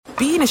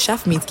being a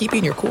chef means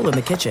keeping your cool in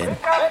the kitchen.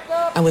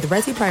 And with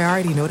Resi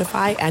Priority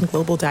Notify and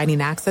Global Dining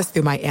Access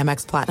through my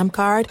Amex Platinum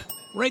card,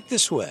 right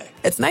this way.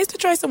 It's nice to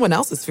try someone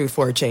else's food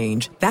for a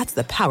change. That's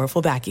the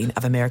powerful backing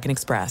of American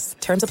Express.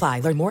 Terms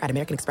apply. Learn more at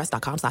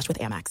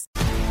americanexpress.com/withAmex.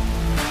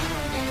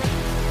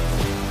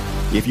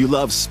 If you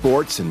love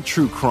sports and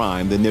true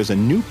crime, then there's a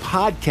new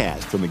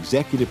podcast from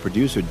executive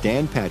producer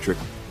Dan Patrick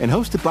and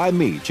hosted by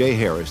me, Jay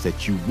Harris,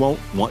 that you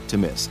won't want to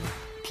miss.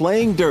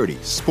 Playing Dirty: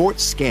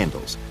 Sports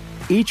Scandals.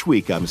 Each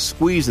week, I'm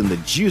squeezing the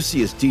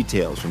juiciest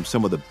details from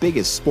some of the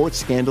biggest sports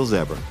scandals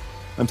ever.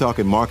 I'm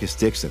talking Marcus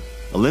Dixon,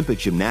 Olympic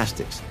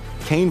gymnastics,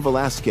 Cain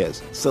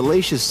Velasquez,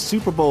 salacious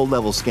Super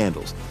Bowl-level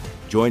scandals.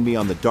 Join me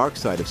on the dark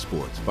side of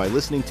sports by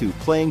listening to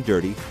Playing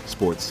Dirty: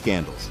 Sports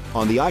Scandals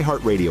on the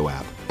iHeartRadio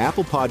app,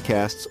 Apple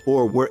Podcasts,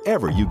 or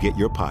wherever you get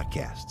your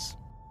podcasts.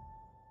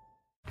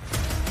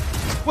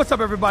 What's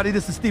up, everybody?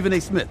 This is Stephen A.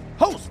 Smith,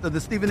 host of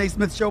the Stephen A.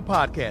 Smith Show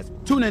podcast.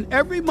 Tune in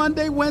every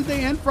Monday,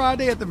 Wednesday, and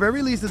Friday at the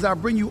very least as I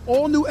bring you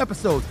all new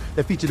episodes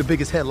that feature the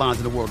biggest headlines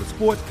in the world of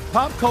sports,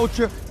 pop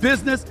culture,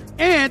 business,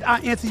 and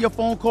I answer your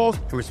phone calls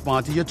and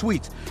respond to your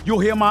tweets. You'll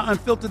hear my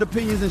unfiltered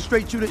opinions and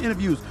straight-shooter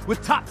interviews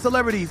with top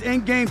celebrities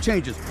and game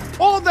changers.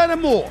 All that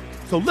and more.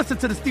 So listen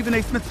to the Stephen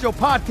A. Smith Show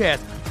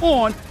podcast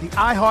on the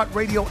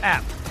iHeartRadio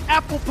app,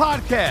 Apple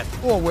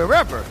Podcasts, or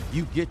wherever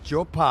you get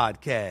your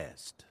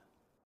podcast.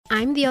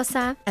 I'm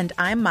Diosa. And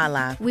I'm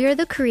Mala. We are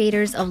the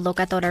creators of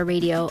Locatora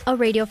Radio, a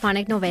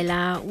radiophonic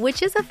novela,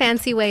 which is a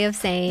fancy way of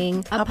saying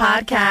a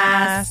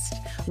podcast.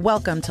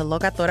 Welcome to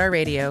Locatora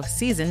Radio,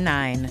 Season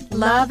 9.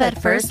 Love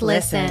at first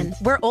listen.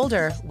 We're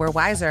older, we're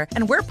wiser,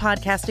 and we're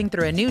podcasting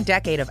through a new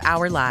decade of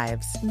our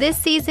lives. This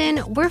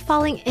season, we're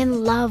falling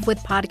in love with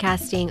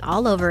podcasting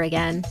all over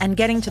again. And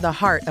getting to the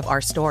heart of our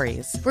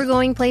stories. We're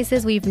going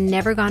places we've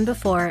never gone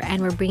before,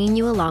 and we're bringing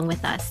you along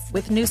with us.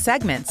 With new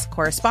segments,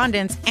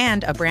 correspondence,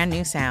 and a brand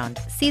new sound.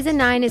 Season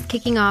 9 is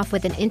kicking off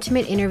with an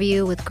intimate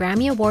interview with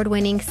Grammy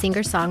Award-winning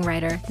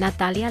singer-songwriter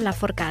Natalia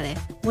Lafourcade.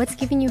 What's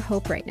giving you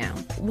hope right now?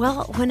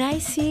 Well, when I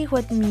see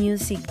what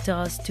music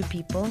does to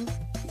people,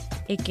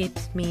 it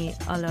gives me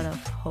a lot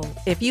of hope.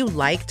 If you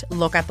liked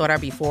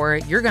Locatora before,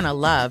 you're going to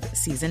love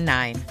Season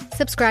 9.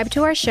 Subscribe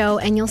to our show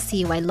and you'll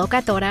see why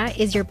Locatora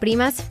is your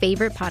prima's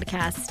favorite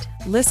podcast.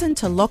 Listen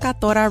to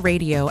Locatora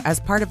Radio as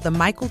part of the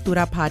My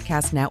Cultura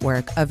Podcast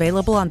Network,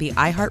 available on the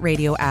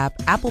iHeartRadio app,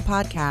 Apple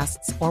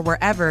Podcasts, or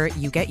wherever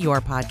you get your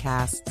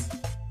podcasts.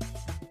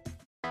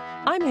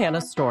 I'm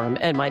Hannah Storm,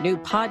 and my new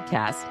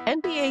podcast,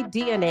 NBA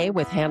DNA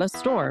with Hannah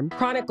Storm,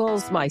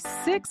 chronicles my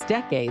 6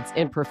 decades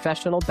in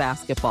professional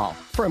basketball.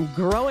 From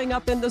growing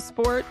up in the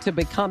sport to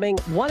becoming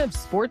one of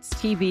sports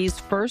TV's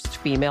first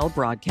female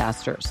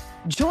broadcasters.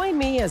 Join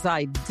me as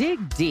I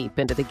dig deep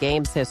into the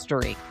game's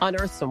history,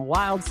 unearth some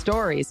wild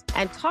stories,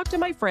 and talk to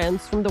my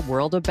friends from the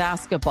world of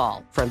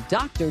basketball, from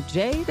Dr.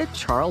 J to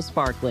Charles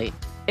Barkley.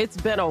 It's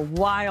been a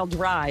wild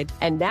ride,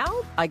 and now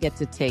I get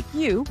to take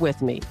you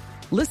with me.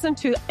 Listen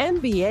to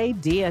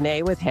NBA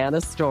DNA with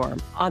Hannah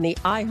Storm on the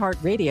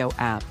iHeartRadio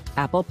app,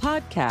 Apple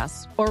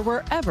Podcasts, or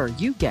wherever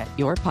you get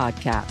your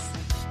podcasts.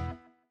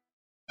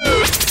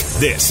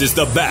 This is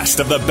the best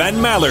of the Ben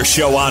Maller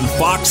Show on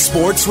Fox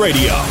Sports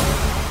Radio.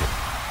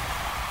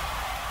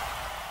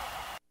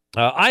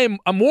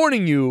 I'm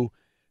warning you,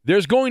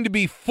 there's going to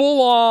be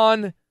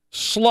full-on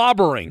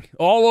slobbering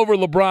all over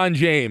LeBron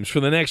James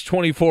for the next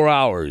 24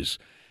 hours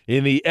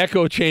in the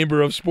echo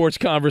chamber of sports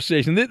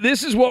conversation.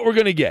 This is what we're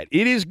going to get.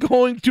 It is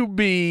going to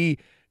be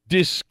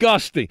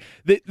disgusting.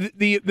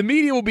 The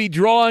media will be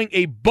drawing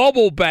a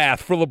bubble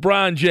bath for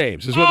LeBron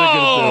James is what they're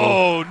going to do.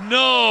 Oh,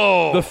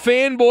 no. The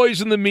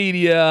fanboys in the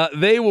media,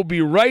 they will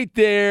be right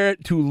there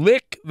to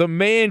lick the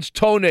man's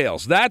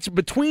toenails. That's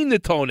between the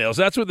toenails.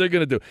 That's what they're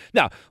going to do.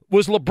 Now,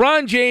 was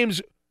LeBron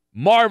James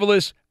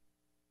marvelous?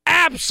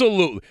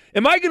 Absolutely.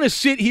 Am I going to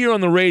sit here on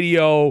the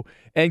radio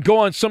and go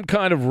on some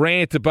kind of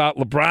rant about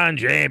LeBron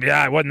James?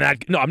 Yeah, I wasn't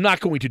that. No, I'm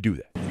not going to do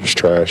that. It's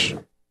trash.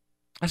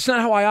 That's not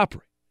how I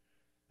operate.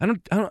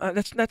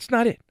 That's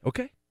not it,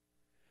 okay?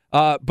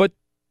 But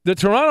the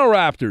Toronto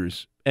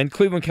Raptors and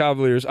Cleveland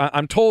Cavaliers,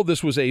 I'm told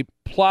this was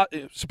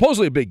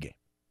supposedly a big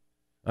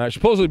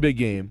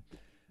game.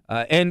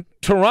 And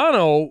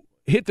Toronto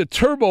hit the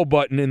turbo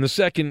button in the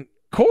second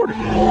quarter.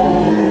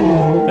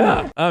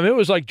 Yeah, it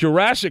was like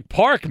Jurassic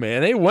Park,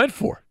 man. They went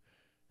for it.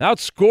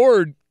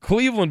 Outscored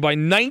Cleveland by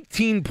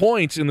 19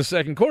 points in the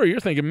second quarter. You're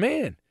thinking,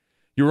 man,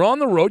 you're on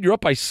the road. You're up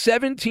by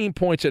 17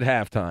 points at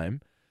halftime.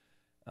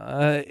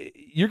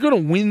 You're going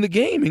to win the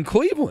game in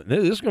Cleveland.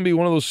 This is going to be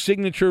one of those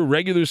signature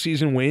regular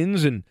season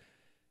wins, and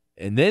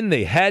then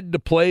they had to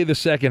play the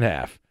second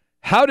half.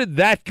 How did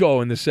that go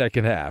in the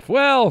second half?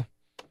 Well,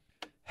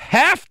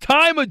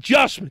 halftime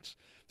adjustments.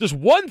 There's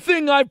one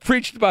thing I've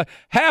preached about.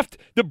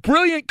 The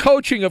brilliant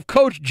coaching of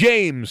Coach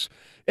James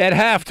at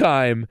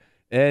halftime,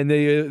 and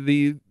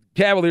the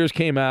Cavaliers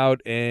came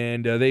out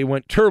and they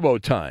went turbo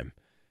time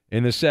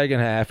in the second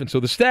half. And so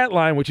the stat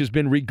line, which has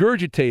been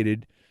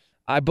regurgitated,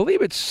 I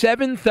believe it's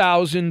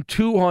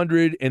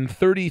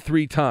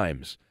 7,233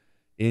 times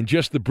in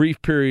just the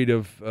brief period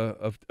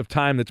of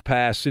time that's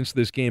passed since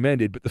this game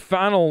ended. But the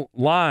final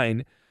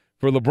line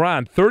for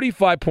LeBron,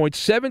 35 points,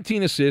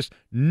 17 assists,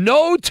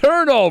 no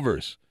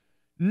turnovers.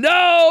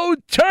 No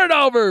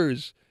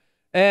turnovers.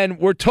 And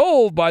we're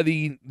told by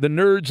the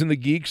nerds and the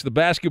geeks, the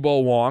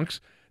basketball wonks,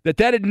 that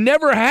had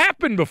never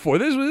happened before.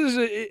 This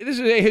is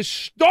a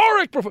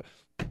historic performance.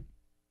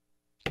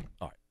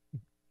 All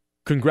right.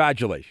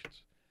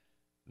 Congratulations.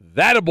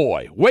 That a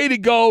boy. Way to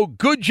go.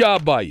 Good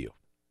job by you.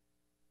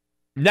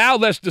 Now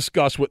let's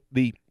discuss what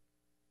the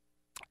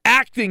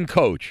acting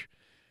coach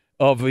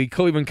of the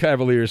Cleveland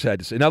Cavaliers had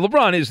to say. Now,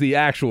 LeBron is the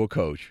actual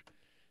coach,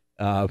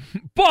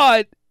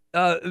 but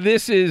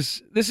this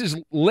is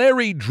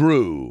Larry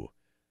Drew.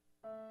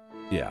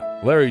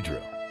 Yeah, Larry Drew.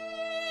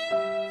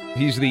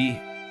 He's the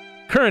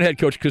current head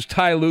coach because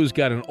Ty Lue's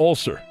got an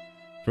ulcer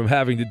from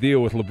having to deal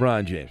with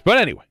LeBron James. But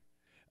anyway,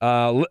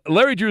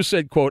 Larry Drew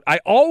said, quote, "I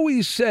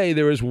always say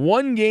there is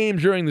one game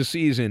during the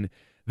season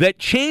that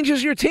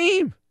changes your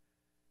team.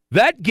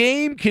 That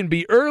game can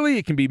be early,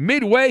 it can be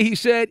midway," he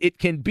said, "it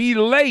can be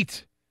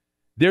late.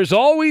 There's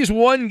always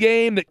one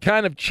game that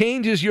kind of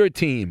changes your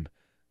team.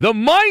 The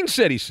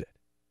mindset," he said.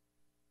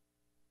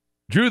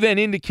 Drew then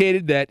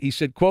indicated that, he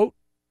said, quote,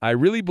 "I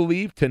really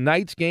believe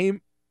tonight's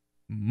game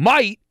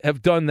might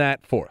have done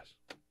that for us."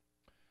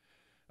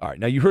 All right,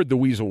 now you heard the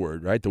weasel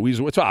word, right? The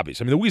weasel, it's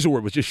obvious. I mean, the weasel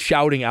word was just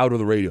shouting out of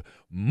the radio.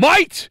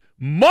 Might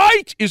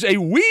is a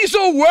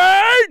weasel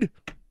word.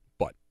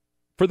 But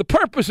for the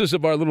purposes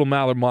of our little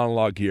Maller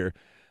monologue here,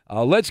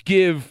 let's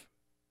give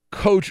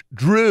Coach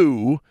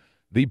Drew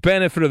the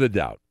benefit of the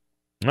doubt.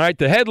 All right,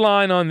 the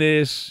headline on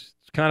this,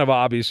 it's kind of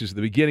obvious, is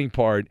the beginning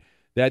part,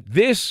 that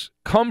this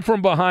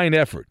come-from-behind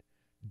effort,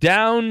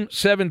 down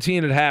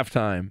 17 at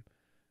halftime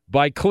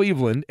by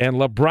Cleveland and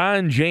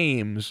LeBron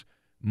James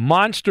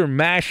monster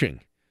mashing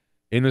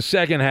in the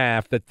second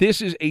half, that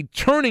this is a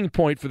turning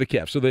point for the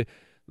Cavs. So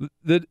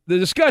the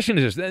discussion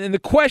is this, and the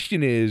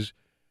question is,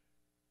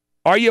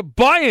 are you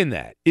buying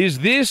that? Is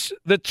this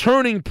the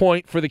turning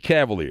point for the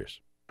Cavaliers?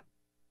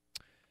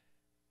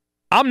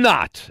 I'm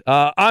not.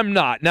 I'm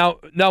not.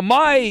 Now,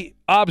 my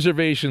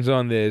observations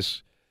on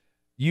this,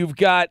 you've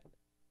got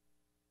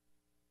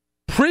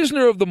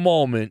prisoner of the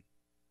moment,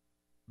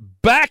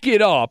 back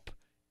it up,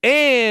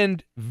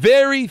 and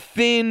very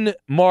thin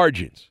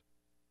margins.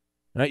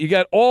 Right? You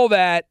got all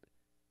that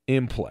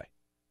in play.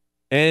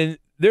 And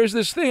there's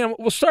this thing,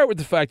 we'll start with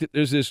the fact that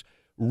there's this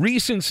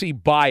recency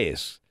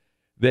bias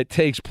that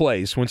takes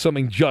place when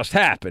something just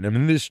happened. I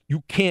mean, this,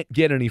 you can't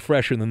get any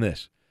fresher than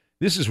this.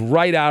 This is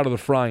right out of the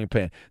frying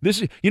pan.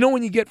 This is, you know,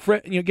 when you get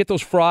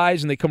those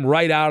fries and they come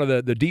right out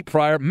of the deep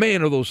fryer,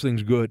 man, are those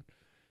things good.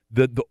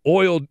 The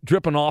oil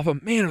dripping off them,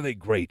 man, are they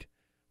great.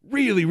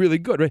 Really, really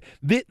good, right?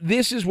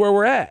 This is where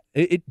we're at.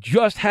 It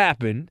just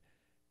happened,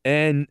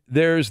 and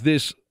there's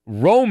this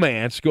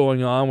romance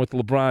going on with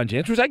LeBron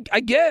James, which I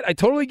get. I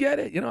totally get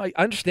it. You know, I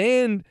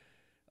understand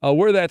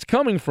where that's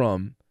coming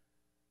from,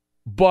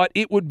 but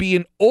it would be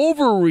an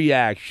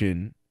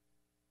overreaction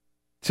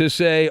to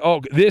say,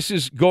 oh, this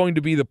is going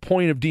to be the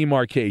point of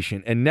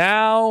demarcation, and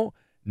now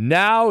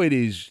it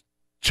is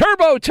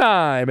turbo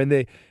time, and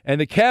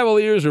the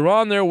Cavaliers are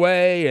on their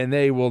way, and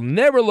they will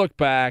never look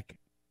back.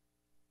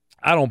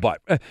 I don't buy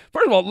it.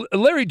 First of all,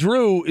 Larry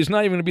Drew is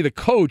not even going to be the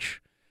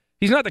coach.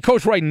 He's not the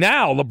coach right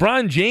now.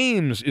 LeBron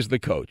James is the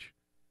coach.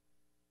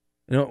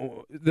 You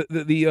know,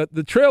 the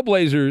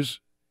Trailblazers,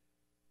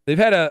 they've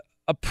had a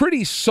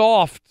pretty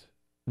soft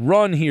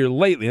run here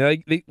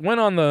lately. They went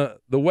on the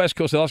West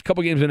Coast. They lost a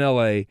couple games in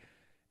L.A.,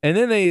 and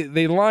then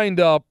they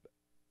lined up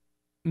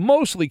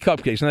mostly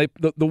cupcakes. And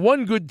the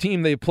one good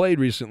team they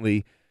played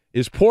recently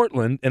is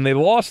Portland, and they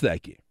lost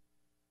that game.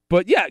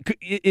 But, yeah,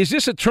 is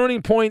this a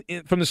turning point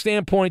from the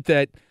standpoint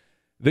that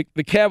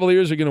the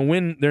Cavaliers are going to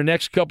win their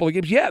next couple of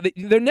games? Yeah,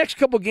 their next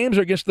couple of games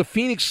are against the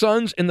Phoenix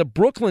Suns and the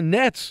Brooklyn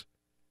Nets.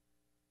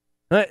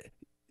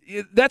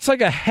 That's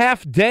like a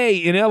half day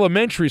in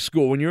elementary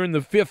school when you're in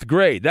the fifth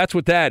grade. That's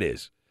what that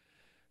is.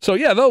 So,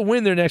 yeah, they'll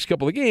win their next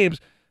couple of games,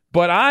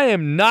 but I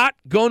am not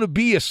going to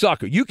be a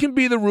sucker. You can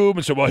be the Rube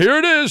and say, well, here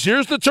it is.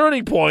 Here's the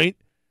turning point.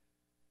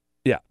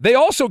 Yeah, they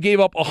also gave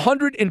up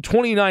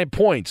 129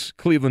 points,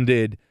 Cleveland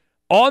did,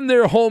 on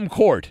their home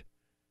court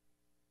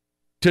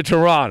to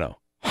Toronto.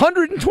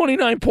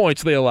 129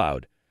 points they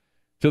allowed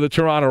to the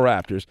Toronto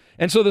Raptors.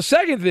 And so the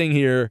second thing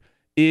here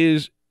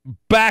is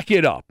back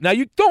it up. Now,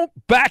 you don't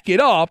back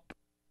it up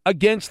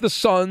against the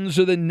Suns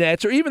or the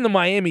Nets or even the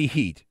Miami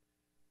Heat.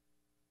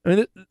 I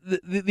mean,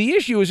 the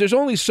issue is there's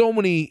only so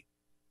many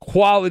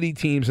quality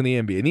teams in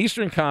the NBA. In the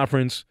Eastern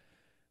Conference,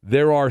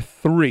 there are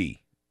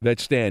three that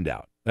stand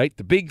out. Right?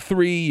 The big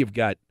three, you've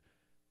got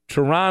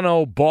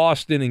Toronto,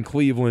 Boston, and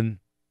Cleveland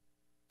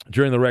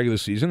during the regular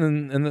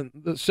season, and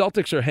the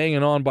Celtics are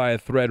hanging on by a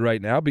thread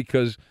right now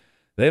because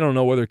they don't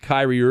know whether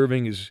Kyrie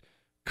Irving is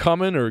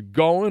coming or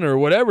going or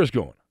whatever's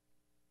going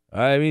on.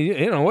 I mean,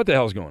 you know, what the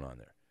hell's going on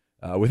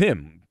there with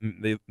him?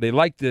 They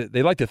like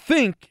to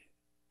think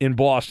in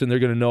Boston they're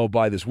going to know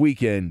by this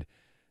weekend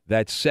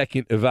that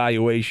second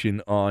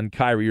evaluation on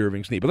Kyrie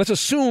Irving's knee. But let's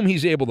assume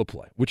he's able to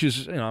play, which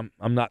is, I'm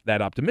not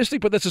that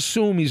optimistic, but let's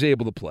assume he's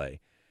able to play.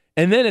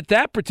 And then at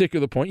that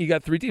particular point, you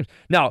got 3 teams.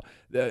 Now,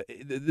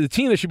 the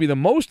team that should be the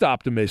most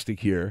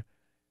optimistic here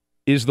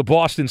is the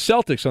Boston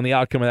Celtics on the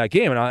outcome of that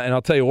game. And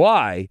I'll tell you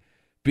why.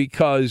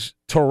 Because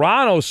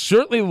Toronto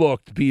certainly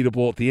looked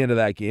beatable at the end of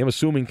that game,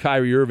 assuming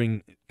Kyrie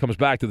Irving comes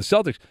back to the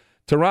Celtics.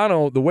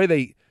 Toronto, the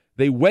way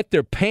they wet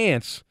their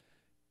pants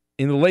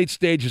in the late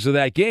stages of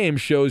that game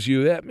shows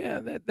you that,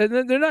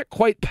 they're not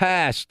quite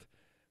past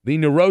the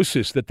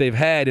neurosis that they've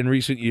had in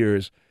recent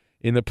years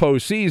in the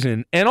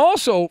postseason. And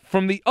also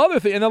from the other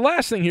thing, and the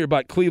last thing here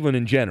about Cleveland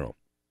in general,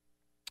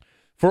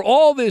 for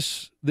all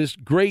this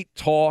great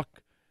talk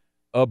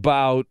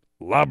about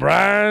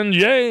LeBron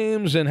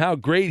James and how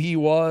great he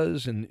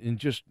was and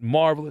just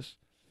marvelous,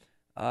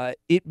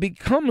 it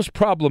becomes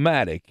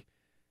problematic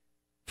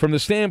from the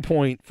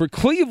standpoint for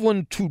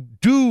Cleveland to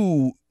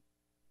do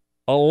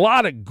a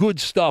lot of good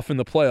stuff in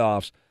the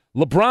playoffs.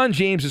 LeBron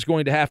James is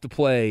going to have to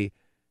play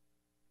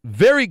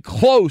very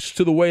close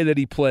to the way that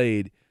he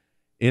played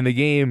in the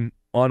game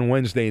on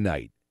Wednesday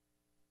night.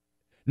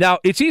 Now,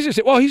 it's easy to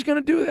say, well, he's going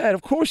to do that.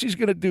 Of course he's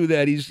going to do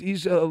that. He's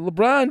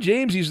LeBron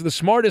James. He's the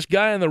smartest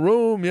guy in the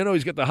room.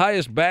 He's got the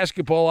highest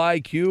basketball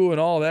IQ and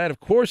all that. Of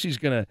course he's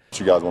going to.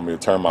 You guys want me to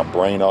turn my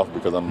brain off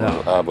because I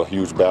have a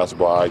huge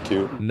basketball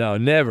IQ? No,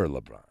 never,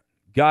 LeBron.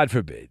 God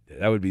forbid.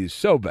 That would be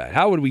so bad.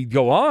 How would we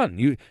go on?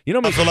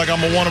 I feel like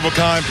I'm a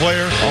one-of-a-kind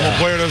player. I'm a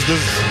player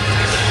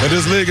that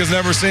this league has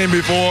never seen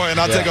before, and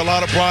I take a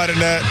lot of pride in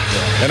that,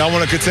 and I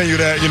want to continue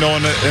that,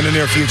 in the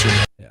near future.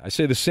 Yeah, I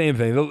say the same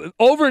thing. The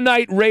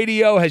overnight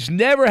radio has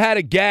never had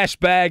a gas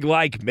bag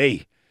like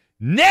me.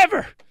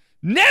 Never.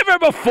 Never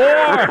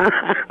before.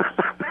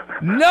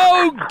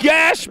 No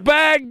gas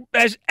bag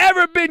has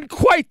ever been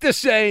quite the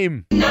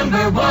same.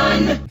 Number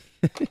 1.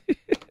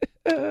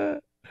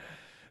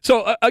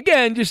 So,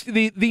 again, just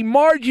the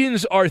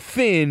margins are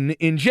thin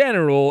in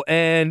general,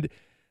 and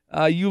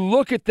you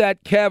look at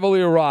that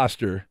Cavalier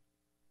roster,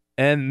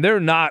 and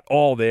they're not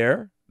all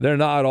there. They're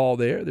not all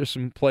there. There's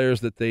some players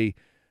that they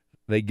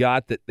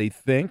got that they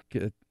think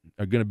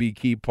are going to be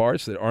key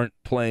parts that aren't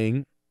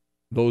playing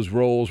those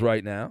roles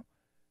right now.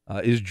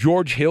 Is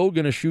George Hill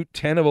going to shoot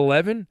 10 of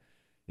 11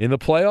 in the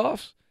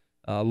playoffs?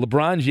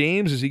 LeBron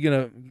James, is he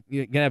going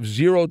to have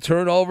 0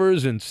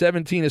 turnovers and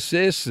 17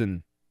 assists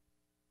and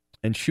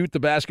shoot the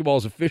basketball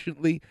as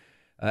efficiently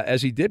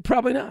as he did?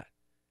 Probably not.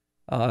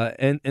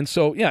 And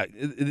so,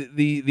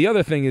 the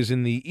other thing is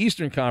in the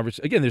Eastern Conference,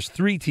 again, there's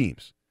 3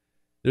 teams.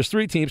 There's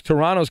 3 teams.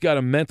 Toronto's got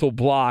a mental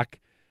block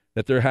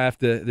that they're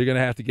going to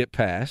have to get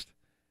past.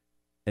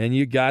 And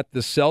you got the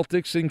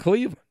Celtics in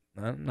Cleveland.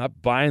 I'm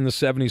not buying the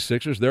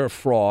 76ers. They're a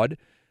fraud.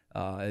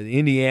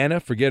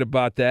 Indiana, forget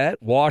about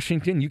that.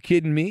 Washington, you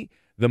kidding me?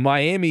 The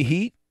Miami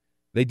Heat,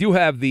 they do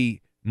have the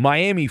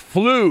Miami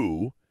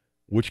flu,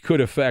 which could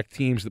affect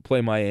teams that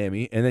play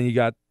Miami. And then you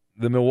got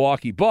the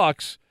Milwaukee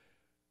Bucks,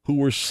 who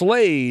were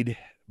slayed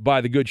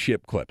by the good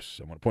ship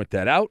Clips. I want to point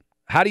that out.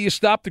 How do you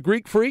stop the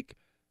Greek Freak?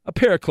 A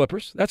pair of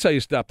clippers. That's how you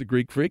stop the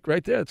Greek Freak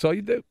right there. That's all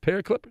you do, pair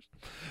of clippers.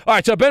 All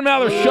right, so Ben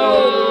Maller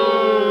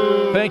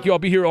Show. Thank you. I'll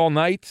be here all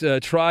night.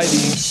 Try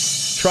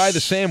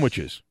the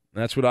sandwiches.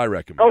 That's what I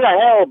recommend. Go to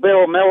hell,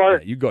 Bill Miller.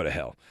 Yeah, you go to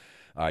hell.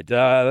 All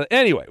right.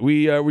 Anyway,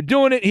 we're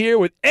doing it here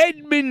with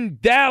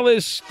Edmund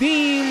Dallas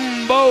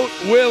Steamboat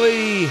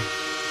Willie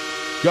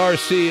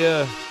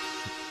Garcia.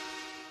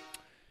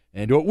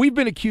 And we've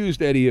been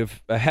accused, Eddie,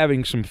 of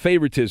having some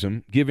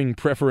favoritism, giving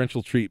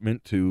preferential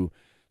treatment to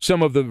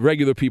some of the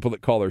regular people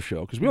that call our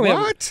show. Because we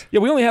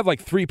only have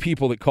like 3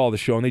 people that call the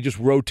show, and they just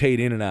rotate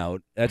in and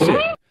out. That's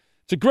it.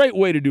 It's a great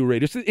way to do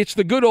radio. It's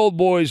the good old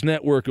boys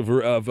network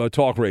of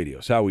talk radio.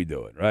 It's how we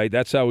do it, right?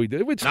 That's how we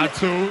do it. Not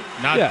 2,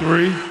 not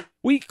 3.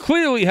 We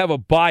clearly have a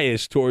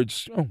bias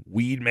towards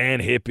Weed Man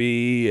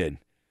Hippie and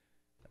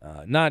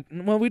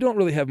we don't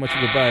really have much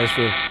of a bias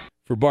for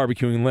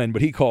barbecuing Len,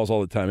 but he calls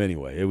all the time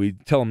anyway. We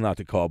tell him not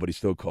to call, but he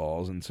still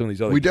calls, and some of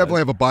these other guys. Definitely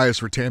have a bias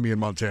for Tammy in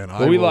Montana.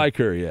 Well, we like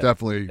her, yeah.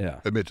 Definitely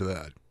admit to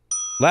that.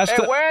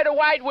 Where are the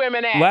white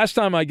women at? Last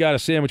time I got a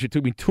sandwich, it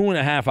took me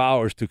 2.5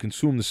 hours to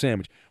consume the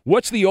sandwich.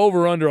 What's the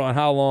over-under on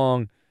how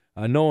long,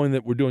 knowing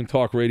that we're doing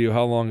talk radio,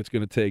 how long it's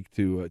going to take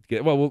to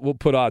get – well, we'll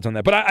put odds on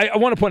that. But I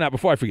want to point out,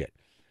 before I forget,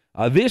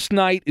 this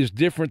night is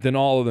different than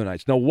all other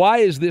nights. Now, why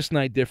is this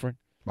night different?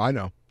 I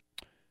know.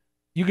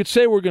 You could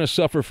say we're going to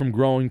suffer from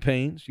growing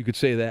pains. You could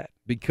say that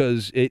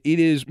because it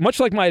is much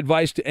like my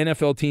advice to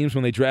NFL teams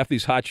when they draft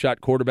these hotshot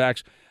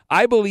quarterbacks.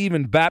 I believe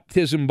in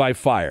baptism by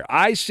fire.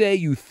 I say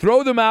you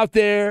throw them out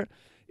there.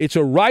 It's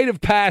a rite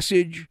of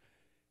passage.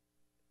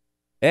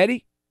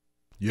 Eddie?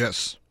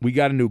 Yes. We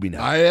got a newbie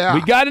night. Yeah.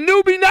 We got a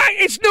newbie night.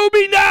 It's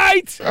newbie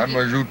night. I'm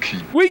a rookie.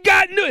 We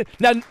got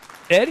now,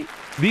 Eddie,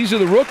 these are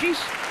the rookies.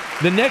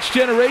 The next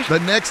generation. The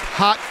next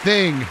hot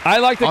thing I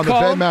like to on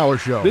call the Ben Maller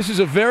Show. This is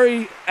a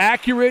very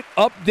accurate,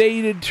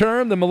 updated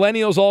term. The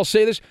millennials all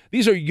say this.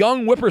 These are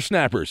young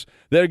whippersnappers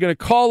that are going to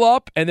call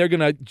up and they're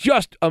going to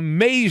just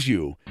amaze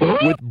you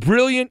with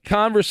brilliant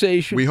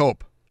conversation. We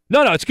hope.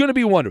 No, it's going to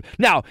be wonderful.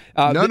 Now,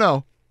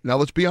 Now,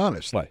 let's be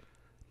honest. What?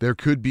 There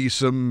could be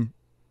some,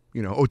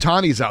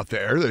 Otanis out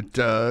there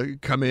that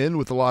come in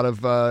with a lot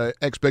of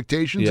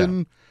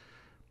expectations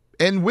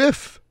and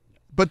whiff.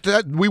 But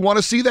that we want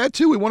to see that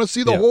too. We want to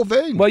see the whole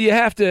thing. Well, you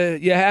have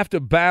to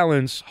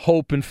balance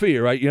hope and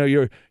fear, right?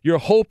 You're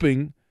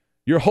hoping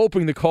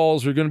the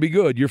calls are going to be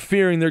good. You're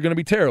fearing they're going to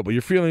be terrible.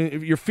 You're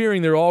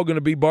fearing they're all going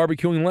to be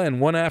barbecuing Len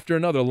one after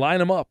another. Line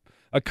them up.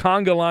 A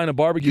conga line of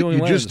barbecuing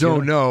You Lens, just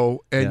don't know,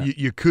 and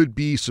you could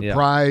be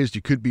surprised.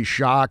 You could be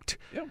shocked.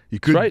 Yeah.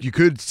 You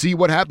could see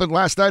what happened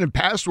last night in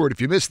Password.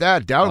 If you missed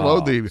that,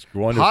 download the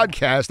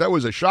podcast. That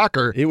was a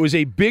shocker. It was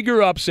a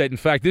bigger upset. In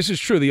fact, this is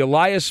true. The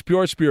Elias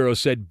Sports Bureau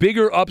said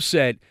bigger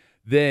upset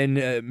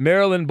than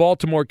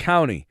Maryland-Baltimore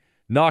County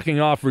knocking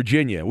off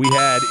Virginia we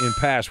had in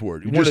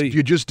Password.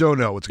 You just don't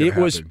know what's going to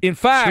happen. In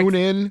fact, tune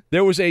in.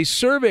 There was a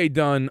survey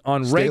done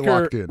on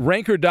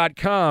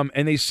Ranker.com,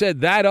 and they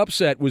said that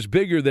upset was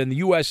bigger than the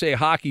USA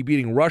Hockey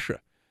beating Russia.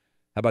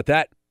 How about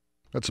that?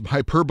 That's some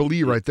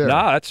hyperbole right there.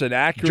 Nah, that's an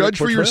accurate Judge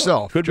for portrayal.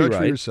 yourself. Could Judge be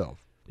right. for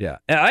yourself. Yeah.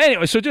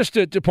 Anyway, so just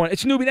to point,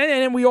 it's newbie,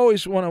 and we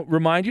always want to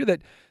remind you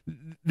that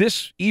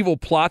this evil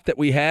plot that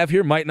we have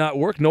here might not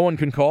work. No one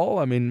can call.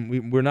 I mean,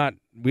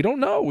 we don't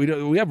know.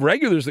 We have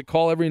regulars that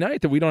call every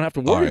night that we don't have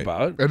to worry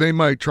about. And they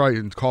might try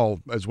and call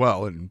as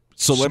well and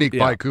sneak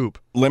by Coop.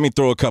 Let me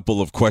throw a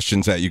couple of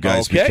questions at you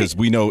guys because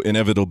we know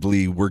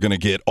inevitably we're going to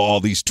get all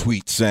these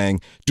tweets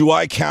saying, do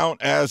I count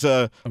as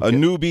a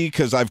newbie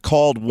because I've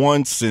called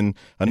once and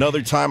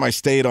another time I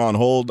stayed on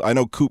hold? I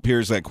know Coop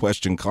hears that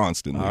question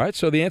constantly. All right,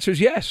 so the answer is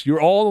yes. You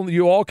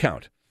all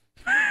count.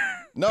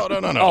 No.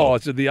 Oh,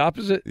 it's the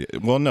opposite?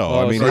 Well, no.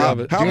 Oh, I mean, how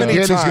many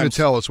times? Danny's going to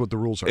tell us what the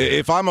rules are.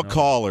 If I'm a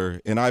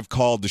caller and I've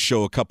called the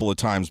show a couple of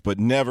times, but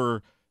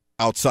never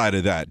outside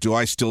of that, do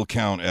I still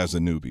count as a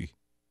newbie?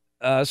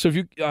 So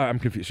if I'm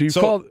confused. So you've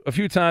called a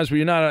few times, but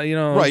you're not,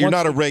 right. You're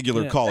not a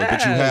regular caller,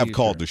 but you have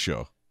called the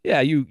show.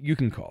 Yeah, you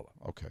can call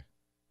them. Okay.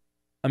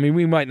 I mean,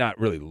 we might not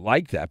really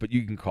like that, but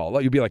you can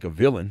call. You'd be like a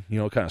villain,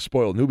 kind of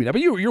spoiled newbie now.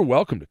 But you're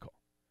welcome to call.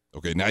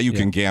 Okay, now you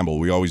can gamble.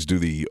 We always do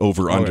the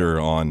over/under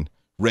on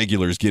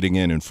regulars getting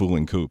in and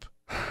fooling Coop.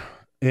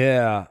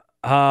 Yeah.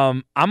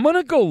 I'm going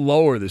to go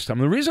lower this time.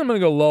 The reason I'm going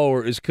to go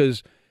lower is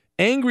because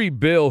Angry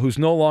Bill, who's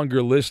no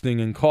longer listening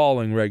and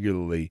calling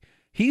regularly,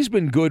 he's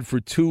been good for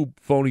 2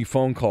 phony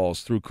phone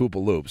calls through Koopa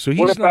Loop. So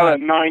what about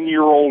a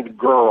 9-year-old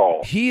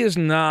girl? He is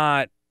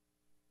not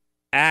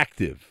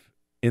active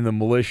in the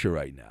militia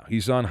right now.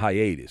 He's on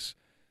hiatus.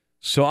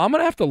 So I'm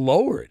going to have to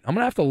lower it. I'm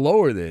going to have to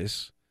lower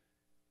this.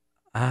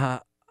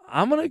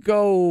 I'm going to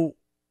go...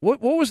 What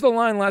was the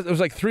line last? It was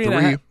like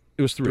 3.5.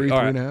 It was 3.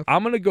 3.5.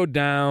 I'm going to go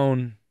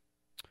down.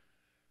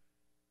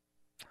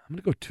 I'm going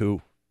to go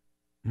 2.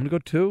 I'm going to go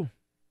 2.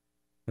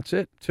 That's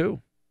it. 2.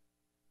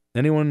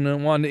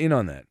 Anyone want in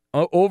on that?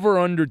 Over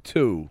under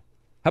 2.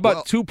 How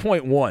about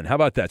 2.1? How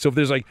about that? So if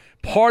there's like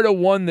part of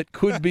one that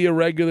could be a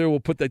regular,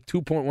 we'll put that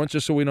 2.1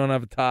 just so we don't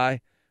have a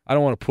tie. I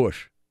don't want to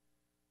push.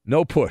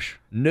 No push.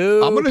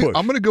 Push.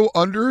 I'm gonna go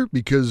under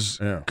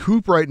because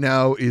Coop right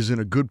now is in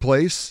a good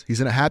place. He's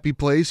in a happy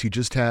place. He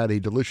just had a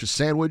delicious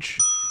sandwich.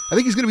 I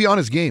think he's gonna be on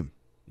his game.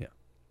 Yeah.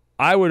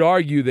 I would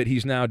argue that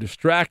he's now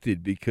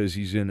distracted because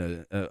he's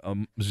in a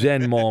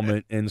Zen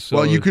moment, and so.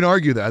 Well, you can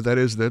argue that.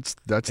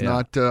 That's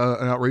not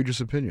an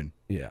outrageous opinion.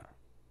 Yeah.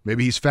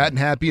 Maybe he's fat and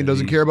happy and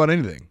doesn't care about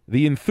anything.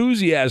 The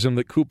enthusiasm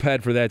that Coop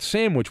had for that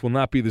sandwich will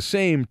not be the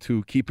same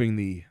to keeping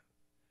the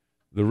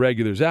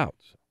regulars out.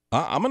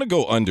 I'm going to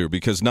go under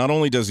because not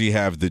only does he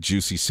have the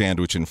juicy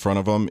sandwich in front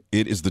of him,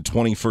 it is the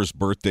 21st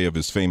birthday of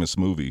his famous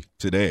movie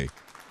today.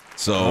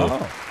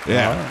 So,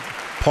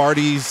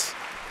 parties,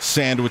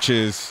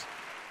 sandwiches.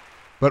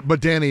 But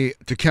Danny,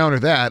 to counter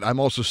that, I'm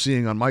also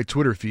seeing on my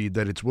Twitter feed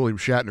that it's William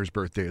Shatner's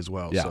birthday as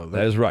well. Yeah, so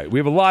that is right. We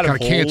have a lot of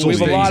cancels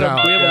things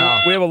out.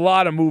 We have a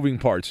lot of moving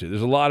parts here.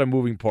 There's a lot of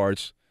moving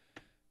parts.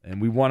 And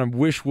we want to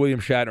wish William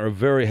Shatner a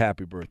very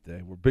happy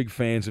birthday. We're big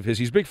fans of his.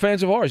 He's big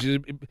fans of ours.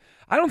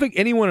 I don't think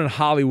anyone in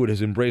Hollywood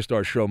has embraced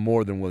our show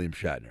more than William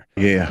Shatner.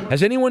 Yeah.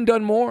 Has anyone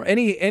done more?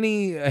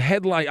 Any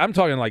headline? I'm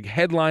talking like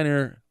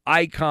headliner,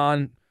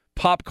 icon,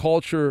 pop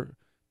culture,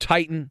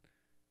 titan.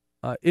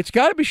 It's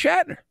got to be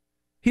Shatner.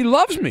 He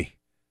loves me.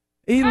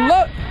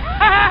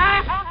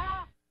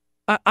 I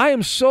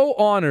am so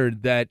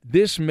honored that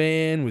this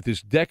man with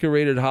his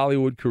decorated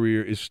Hollywood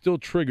career is still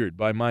triggered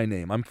by my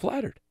name. I'm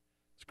flattered.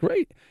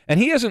 Great. And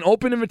he has an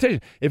open invitation.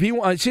 If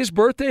it's his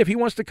birthday, if he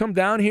wants to come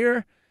down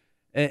here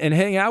and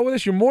hang out with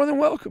us, you're more than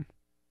welcome.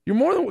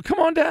 Come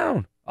on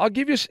down. I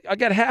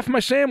got half my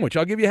sandwich.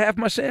 I'll give you half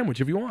my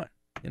sandwich if you want.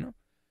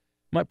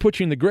 Might put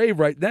you in the grave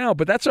right now,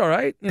 but that's all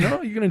right. You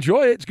can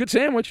enjoy it. It's a good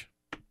sandwich.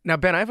 Now,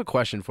 Ben, I have a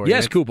question for you.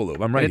 Yes, Koopa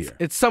Loop. I'm right here.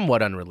 It's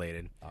somewhat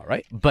unrelated. All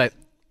right. But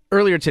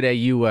earlier today,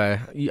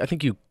 I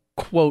think you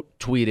quote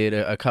tweeted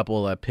a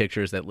couple of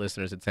pictures that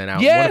listeners had sent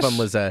out. Yes. One of them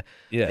was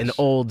an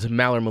old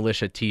Maller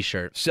Militia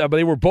T-shirt. So, but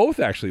they were both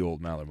actually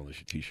old Maller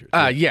Militia T-shirts.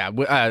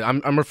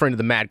 I'm referring to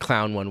the Mad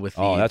Clown one with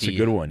the that's a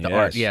good one. The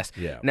art. Yes.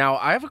 Yeah. Now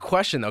I have a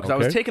question though because I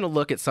was taking a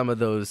look at some of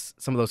those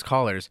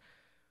callers.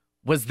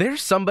 Was there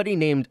somebody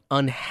named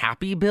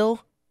Unhappy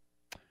Bill?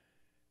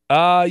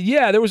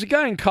 Yeah, there was a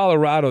guy in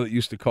Colorado that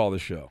used to call the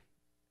show.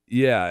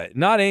 Yeah,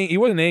 he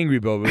wasn't angry,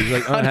 Bill, but he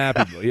was like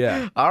unhappy, Bill.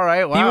 Yeah. All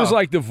right, wow. He was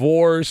like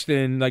divorced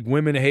and like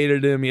women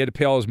hated him. He had to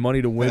pay all his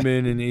money to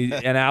women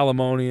and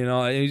alimony and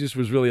all. And he just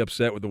was really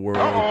upset with the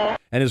world.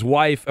 And his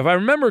wife, if I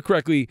remember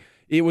correctly,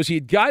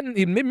 he'd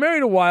been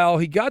married a while.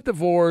 He got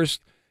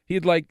divorced. He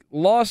had like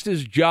lost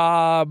his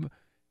job,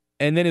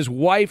 and then his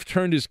wife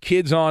turned his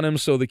kids on him,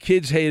 so the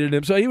kids hated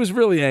him. So he was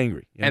really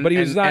angry. But he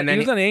was not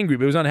angry,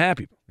 but he was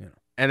unhappy. You know.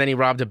 And then he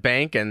robbed a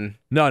bank and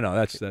no,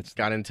 that's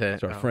got into.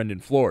 That's our friend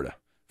in Florida.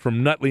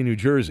 From Nutley, New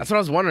Jersey. That's what I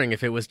was wondering,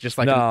 if it was just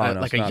like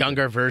a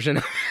younger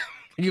version.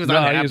 He was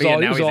unhappy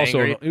and now he's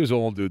angry. He was an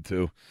old dude,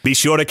 too. Be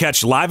sure to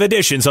catch live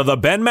editions of the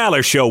Ben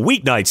Maller Show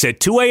weeknights at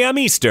 2 a.m.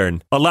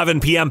 Eastern, 11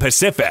 p.m.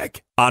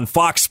 Pacific on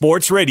Fox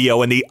Sports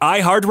Radio and the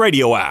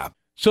iHeartRadio app.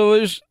 So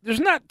there's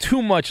not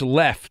too much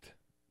left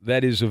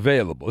that is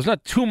available. There's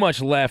not too much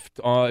left.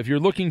 If you're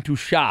looking to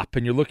shop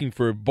and you're looking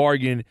for a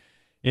bargain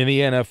in the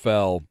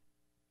NFL,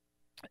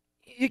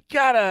 you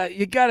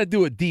gotta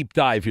do a deep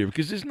dive here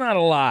because there's not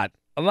a lot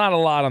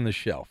on the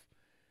shelf,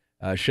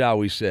 shall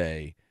we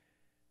say.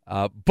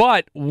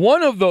 But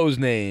one of those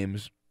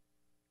names,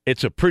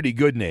 it's a pretty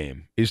good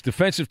name, is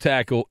defensive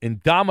tackle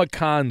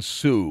Ndamukong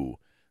Suh,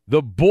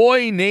 the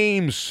boy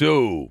named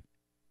Sue.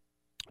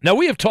 Now,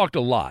 we have talked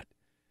a lot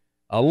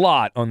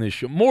on this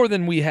show, more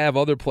than we have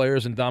other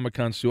players in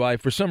Ndamukong Suh. I,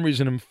 for some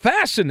reason, am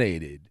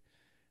fascinated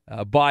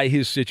by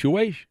his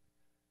situation.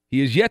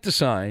 He is yet to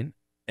sign,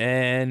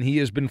 and he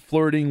has been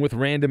flirting with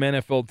random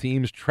NFL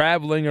teams,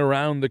 traveling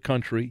around the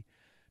country,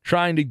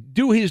 trying to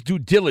do his due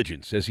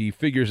diligence as he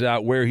figures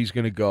out where he's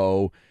going to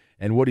go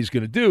and what he's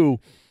going to do.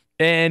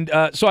 And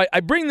so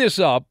I bring this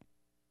up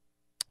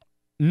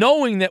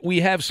knowing that we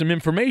have some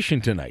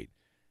information tonight.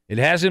 It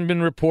hasn't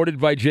been reported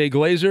by Jay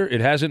Glazer. It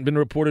hasn't been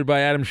reported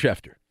by Adam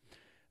Schefter.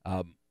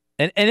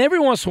 And every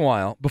once in a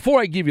while, before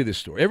I give you this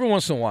story, every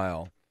once in a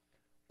while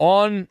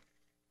on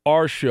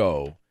our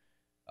show,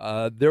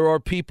 there are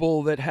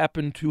people that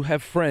happen to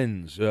have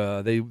friends.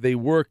 They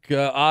work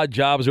odd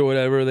jobs or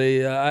whatever.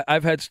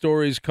 I've had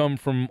stories come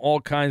from all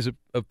kinds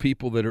of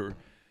people that are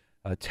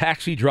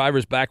taxi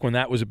drivers back when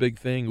that was a big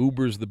thing.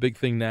 Uber's the big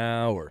thing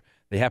now, or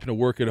they happen to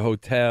work at a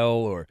hotel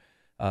or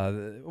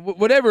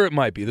whatever it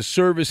might be, the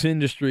service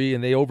industry,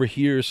 and they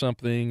overhear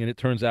something and it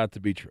turns out to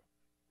be true.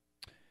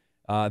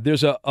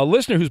 There's a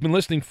listener who's been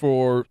listening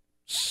for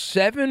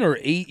 7 or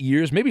 8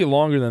 years, maybe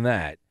longer than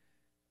that,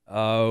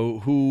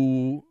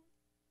 who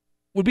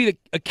would be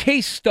a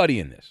case study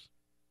in this,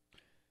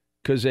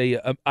 because I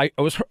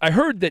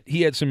heard that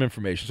he had some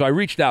information, so I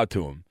reached out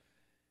to him,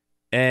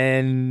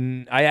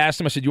 and I asked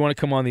him. I said, "You want to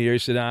come on the air?" He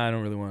said, "I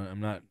don't really want.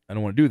 I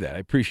don't want to do that. I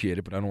appreciate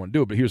it, but I don't want to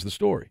do it. But here's the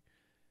story."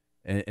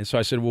 And so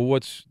I said, "Well,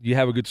 do you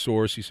have a good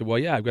source?" He said, "Well,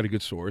 yeah, I've got a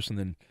good source." And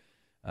then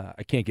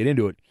I can't get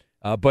into it,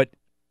 but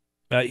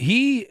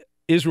he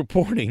is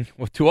reporting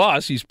to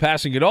us. He's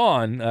passing it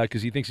on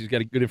because he thinks he's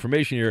got good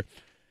information here,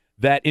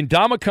 that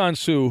Ndamukong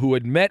Suh, who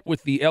had met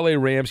with the L.A.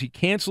 Rams, he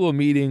canceled a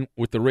meeting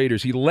with the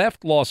Raiders. He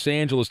left Los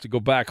Angeles to go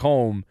back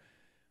home.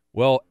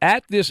 Well,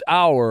 at this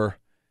hour,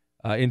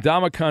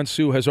 Ndamukong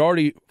Suh has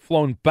already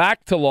flown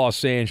back to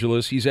Los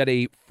Angeles. He's at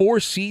a Four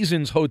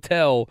Seasons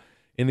hotel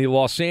in the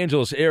Los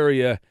Angeles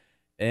area,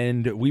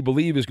 and we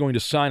believe is going to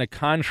sign a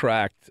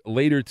contract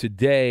later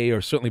today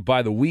or certainly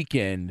by the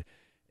weekend,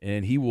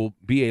 and he will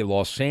be a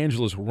Los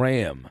Angeles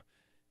Ram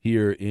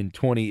here in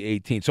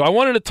 2018. So I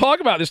wanted to talk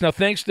about this now.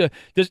 Thanks to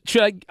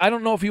I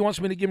don't know if he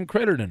wants me to give him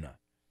credit or not.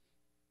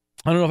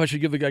 I don't know if I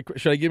should give the guy.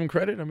 Should I give him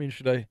credit? I mean,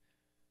 should I?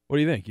 What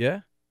do you think?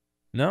 Yeah?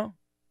 No?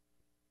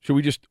 Should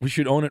we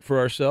should own it for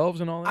ourselves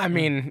and all that? I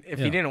mean, if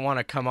he didn't want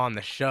to come on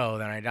the show,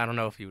 then I don't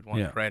know if he would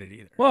want credit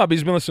either. Well, but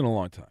he's been listening a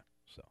long time.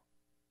 So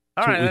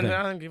all right, then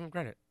I'll give him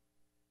credit.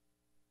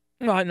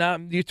 No, now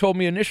you told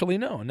me initially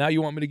no, and now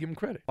you want me to give him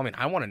credit. I mean,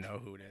 I want to know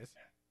who it is.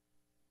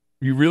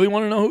 You really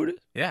want to know who it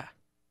is? Yeah.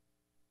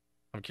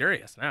 I'm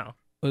curious now.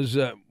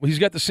 He's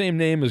got the same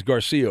name as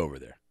Garcia over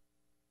there.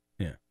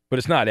 Yeah, but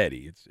it's not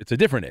Eddie. It's a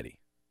different Eddie.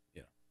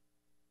 Yeah.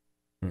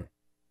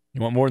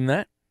 You want more than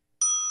that?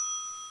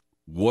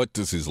 What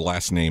does his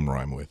last name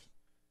rhyme with?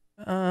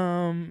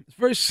 It's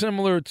very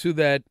similar to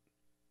that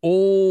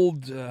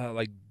old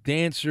like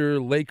dancer,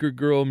 Laker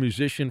girl,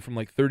 musician from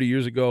like 30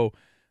 years ago.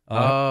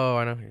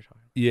 I know who you're talking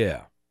about.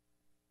 Yeah.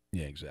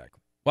 Yeah,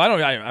 exactly.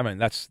 Well, I mean,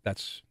 that's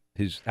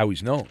how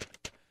he's known.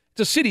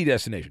 It's a city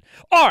destination.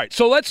 All right,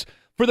 so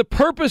for the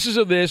purposes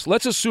of this,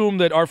 let's assume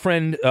that our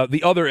friend,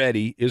 the other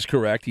Eddie, is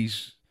correct.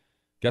 He's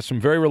got some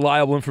very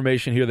reliable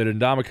information here that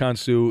Ndamukong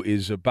Suh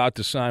is about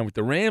to sign with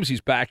the Rams.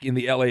 He's back in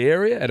the L.A.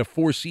 area at a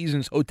Four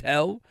Seasons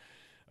hotel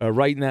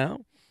right now.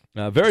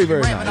 Very,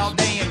 very nice. All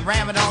day and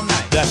ram it all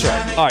night. That's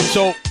right. All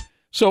right,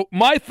 so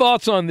my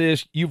thoughts on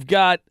this, you've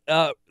got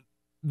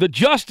the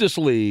Justice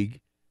League,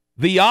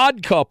 the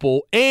Odd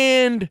Couple,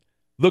 and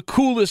the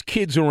coolest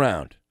kids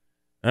around.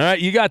 All right,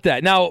 you got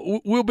that. Now,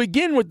 we'll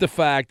begin with the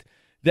fact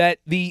that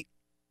the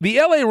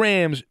L.A.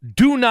 Rams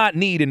do not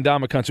need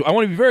Ndamukong Suh. I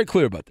want to be very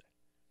clear about that.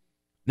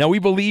 Now, we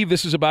believe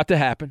this is about to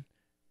happen,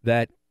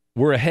 that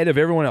we're ahead of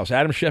everyone else.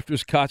 Adam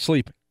Schefter's caught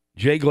sleeping.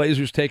 Jay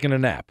Glazer's taking a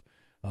nap.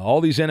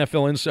 All these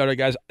NFL insider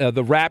guys,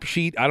 the rap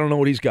sheet, I don't know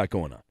what he's got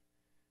going on.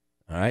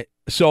 All right?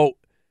 So,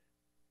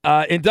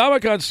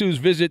 Ndamukong Suh's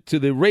visit to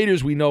the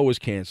Raiders we know was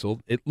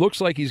canceled. It looks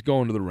like he's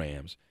going to the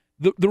Rams.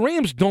 The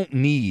Rams don't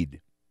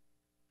need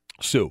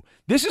Suh.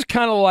 This is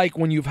kind of like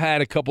when you've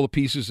had a couple of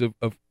pieces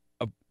of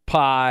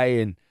pie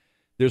and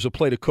there's a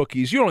plate of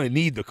cookies. You don't really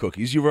need the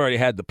cookies. You've already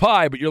had the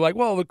pie, but you're like,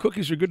 well, the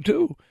cookies are good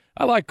too.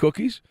 I like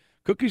cookies.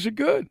 Cookies are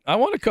good. I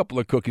want a couple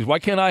of cookies. Why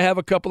can't I have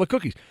a couple of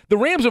cookies? The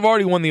Rams have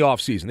already won the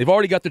offseason. They've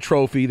already got the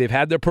trophy. They've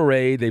had their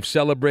parade. They've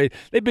celebrated.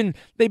 They've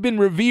been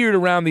revered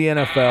around the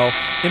NFL.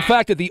 In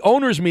fact, at the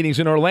owners' meetings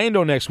in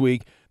Orlando next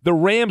week, the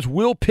Rams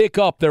will pick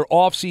up their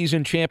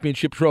offseason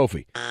championship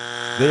trophy.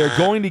 They are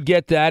going to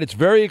get that. It's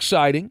very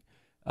exciting.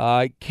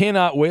 I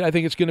cannot wait. I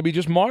think it's going to be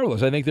just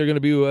marvelous. I think they're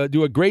going to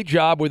do a great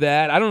job with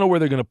that. I don't know where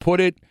they're going to put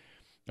it.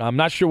 I'm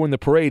not sure when the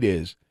parade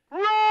is.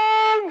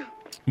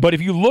 But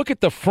if you look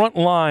at the front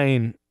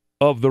line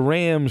of the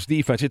Rams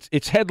defense,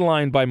 it's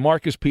headlined by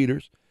Marcus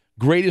Peters,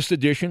 greatest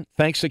addition.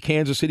 Thanks to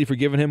Kansas City for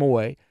giving him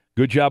away.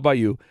 Good job by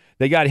you.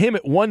 They got him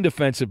at one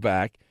defensive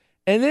back.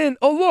 And then,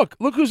 look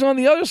who's on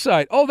the other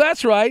side. Oh,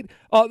 that's right.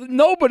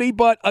 Nobody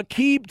but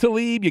Aqib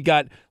Talib. You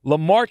got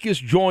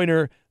LaMarcus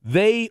Joyner.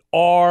 They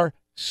are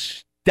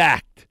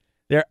stacked.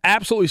 They're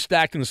absolutely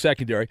stacked in the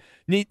secondary.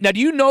 Now,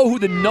 do you know who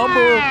the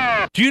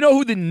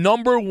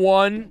number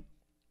one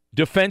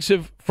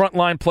defensive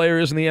frontline player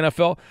is in the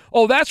NFL?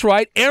 Oh, that's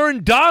right,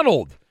 Aaron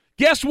Donald.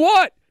 Guess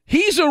what?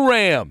 He's a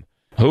Ram.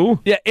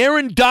 Who? Yeah,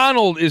 Aaron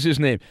Donald is his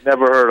name.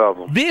 Never heard of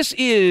him. This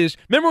is,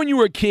 remember when you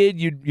were a kid,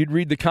 you'd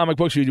read the comic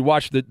books, or you'd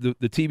watch the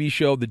TV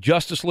show, the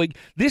Justice League?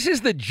 This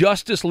is the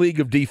Justice League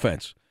of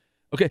defense.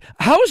 Okay,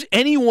 how is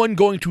anyone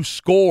going to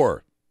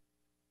score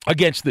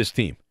against this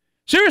team?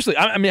 Seriously,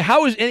 I mean,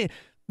 how is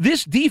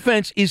this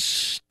defense is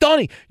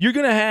stunning. You're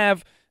going to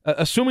have,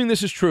 assuming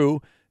this is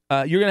true,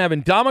 you're going to have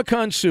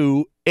Ndamukong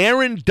Suh,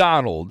 Aaron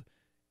Donald,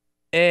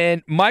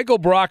 and Michael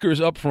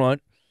Brockers up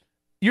front.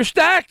 You're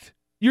stacked.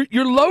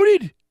 You're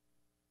loaded.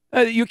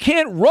 You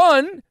can't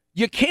run.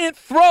 You can't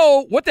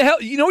throw. What the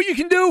hell? You know what you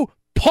can do?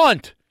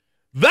 Punt.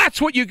 That's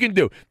what you can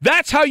do.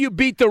 That's how you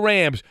beat the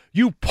Rams.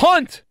 You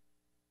punt.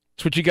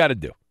 That's what you got to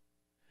do.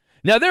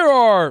 Now, there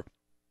are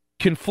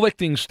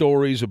conflicting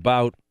stories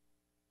about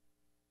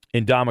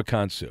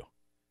Ndamukong Suh.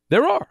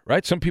 There are,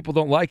 right? Some people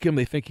don't like him.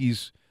 They think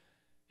he's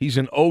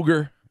an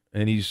ogre.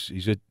 And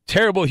he's a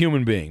terrible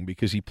human being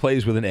because he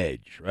plays with an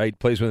edge, right?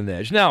 Plays with an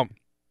edge. Now,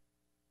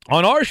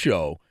 on our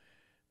show,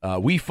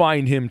 we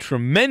find him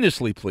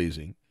tremendously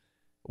pleasing,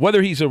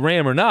 whether he's a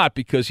Ram or not,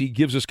 because he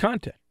gives us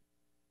content.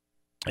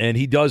 And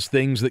he does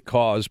things that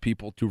cause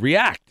people to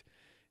react.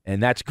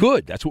 And that's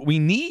good. That's what we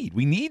need.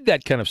 We need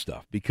that kind of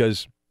stuff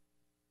because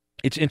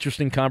it's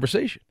interesting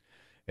conversation.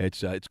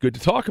 It's good to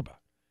talk about.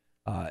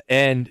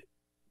 And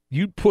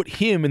you put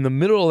him in the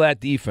middle of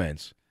that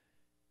defense,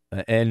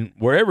 and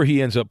wherever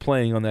he ends up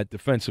playing on that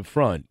defensive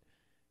front,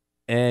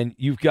 and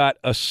you've got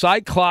a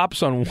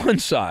Cyclops on one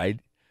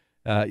side.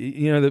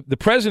 The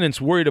president's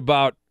worried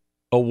about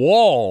a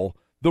wall.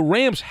 The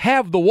Rams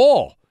have the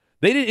wall.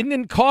 It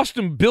didn't cost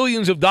them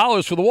billions of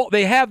dollars for the wall.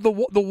 They have the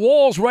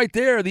walls right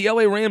there, the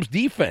LA Rams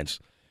defense,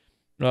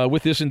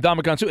 with this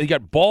Ndamukong Suh. You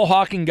got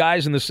ball-hawking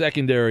guys in the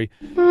secondary.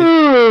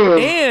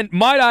 And,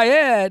 might I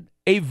add,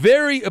 a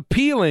very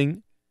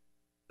appealing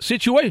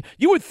situation.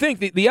 You would think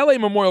that the LA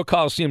Memorial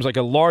Coliseum is like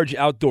a large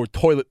outdoor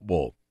toilet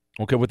bowl,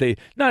 okay, with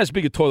not as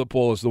big a toilet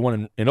bowl as the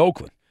one in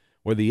Oakland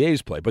where the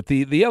A's play, but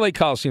the LA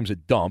Coliseum's a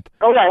dump.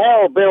 Go to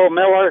hell, Bill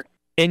Miller.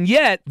 And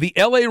yet, the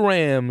LA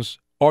Rams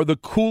are the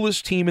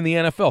coolest team in the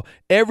NFL.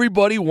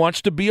 Everybody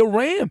wants to be a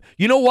Ram.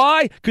 You know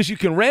why? Because you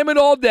can ram it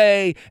all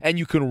day and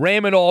you can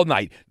ram it all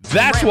night.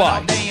 That's why.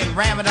 Ram it all day and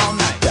ram it all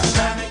night.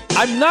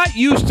 I'm not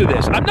used to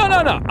this. I'm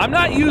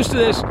not used to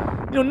this.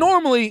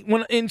 Normally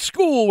when in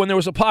school when there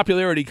was a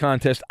popularity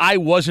contest, I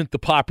wasn't the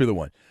popular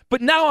one.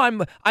 But now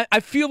I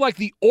feel like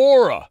the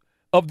aura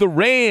of the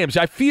Rams.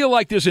 I feel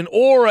like there's an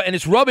aura and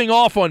it's rubbing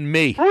off on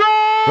me.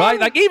 Right?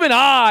 Like even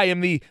I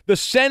am the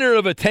center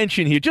of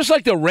attention here, just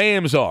like the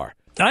Rams are.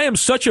 I am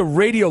such a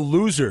radio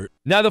loser.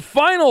 Now, the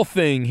final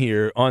thing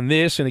here on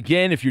this, and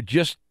again, if you're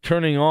just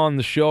turning on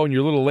the show and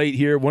you're a little late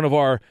here, one of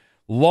our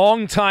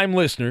longtime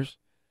listeners,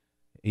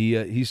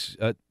 he's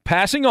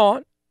passing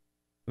on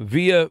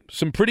via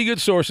some pretty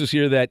good sources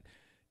here that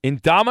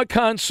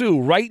Ndamukong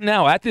Suh right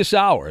now at this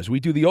hour, as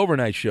we do the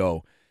overnight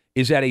show,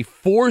 is at a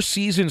Four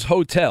Seasons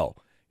hotel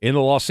in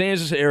the Los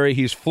Angeles area.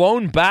 He's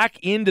flown back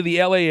into the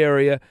L.A.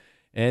 area,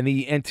 and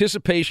the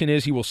anticipation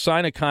is he will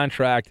sign a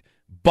contract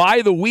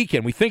by the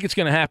weekend. We think it's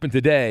going to happen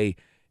today,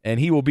 and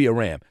he will be a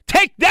Ram.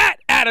 Take that,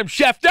 Adam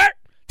Schefter!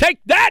 Take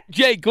that,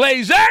 Jay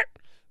Glazer!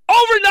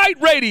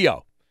 Overnight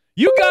radio.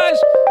 You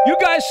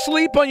guys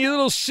sleep on your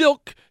little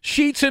silk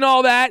sheets and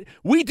all that.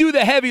 We do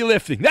the heavy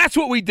lifting. That's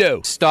what we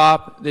do.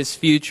 Stop this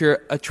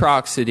future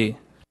atrocity.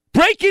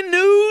 Breaking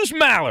news,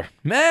 Maller.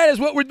 That is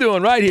what we're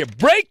doing right here.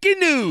 Breaking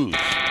news.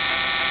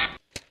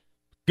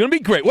 Going to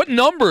be great. What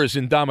number is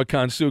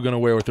Ndamukong Suh going to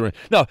wear with the Rams?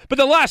 No, but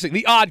the last thing,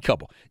 The Odd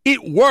Couple.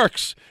 It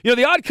works.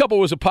 The Odd Couple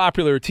was a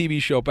popular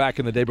TV show back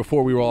in the day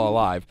before we were all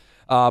alive.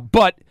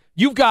 But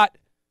you've got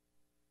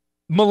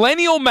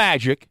Millennial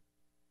Magic.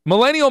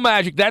 Millennial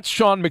Magic, that's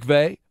Sean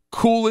McVay.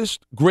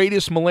 Coolest,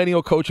 greatest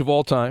millennial coach of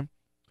all time.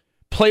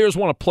 Players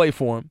want to play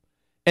for him.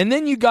 And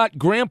then you got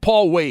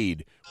Grandpa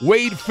Wade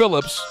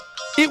Phillips.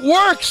 It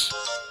works.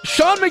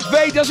 Sean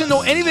McVay doesn't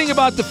know anything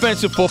about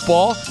defensive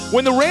football.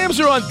 When the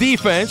Rams are on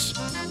defense,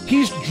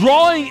 he's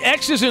drawing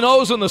X's and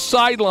O's on the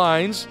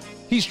sidelines.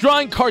 He's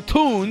drawing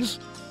cartoons,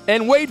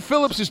 and Wade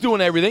Phillips is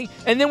doing everything.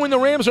 And then when the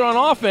Rams are on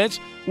offense,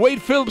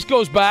 Wade Phillips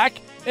goes back,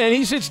 and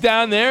he sits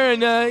down there,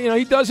 and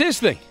he does his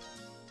thing.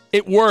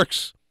 It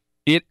works.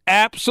 It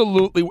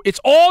absolutely –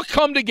 it's all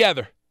come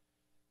together.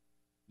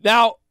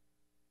 Now,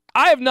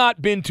 I have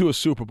not been to a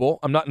Super Bowl.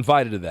 I'm not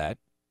invited to that.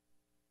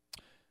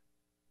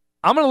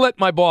 I'm going to let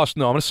my boss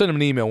know. I'm going to send him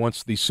an email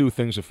once the Suh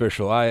thing's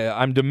official.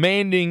 I'm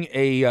demanding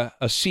a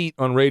seat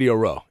on Radio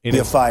Row.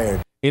 You're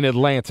fired. In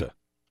Atlanta.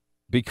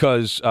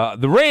 Because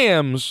the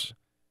Rams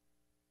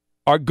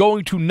are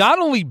going to not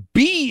only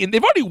be – and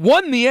they've already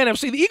won the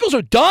NFC. The Eagles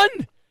are done.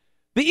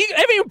 The Eagles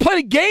haven't even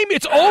played a game.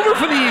 It's over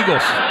for the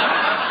Eagles.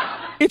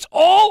 It's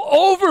all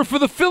over for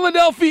the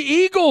Philadelphia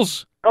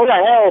Eagles. Go to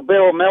hell,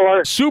 Bill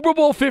Miller. Super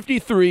Bowl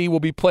 53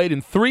 will be played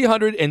in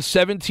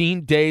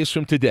 317 days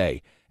from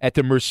today at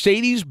the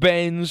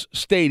Mercedes-Benz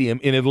Stadium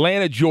in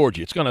Atlanta,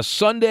 Georgia. It's on a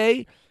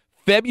Sunday,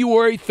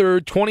 February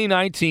 3rd,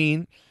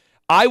 2019.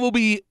 I will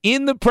be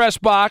in the press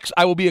box.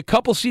 I will be a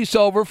couple seats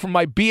over from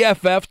my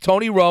BFF,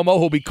 Tony Romo,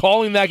 who'll be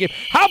calling that game.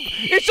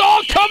 It's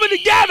all coming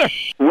together.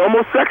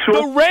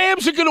 Homosexual. The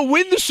Rams are going to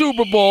win the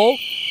Super Bowl.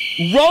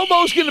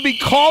 Romo's going to be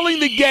calling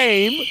the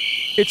game.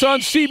 It's on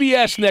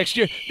CBS next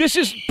year. This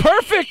is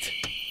perfect.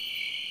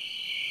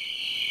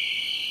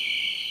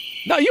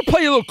 Now, you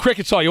play your little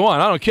crickets all you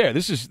want. I don't care.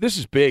 This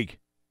is big.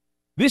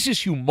 This is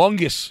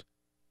humongous.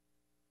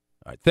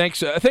 All right,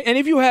 thanks. And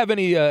if you have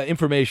any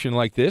information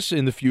like this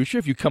in the future,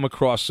 if you come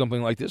across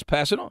something like this,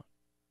 pass it on.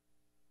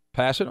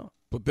 Pass it on.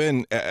 But,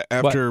 Ben,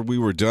 after we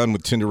were done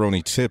with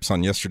Tenderoni Tips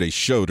on yesterday's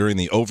show during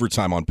the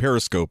overtime on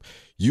Periscope,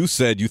 you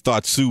said you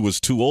thought Suh was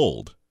too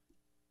old.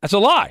 That's a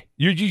lie.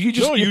 You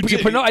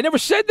did. I never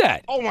said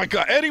that. Oh, my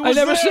God. Eddie was I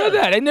never there. said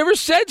that. I never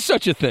said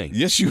such a thing.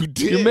 Yes, you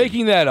did. You're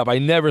making that up. I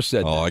never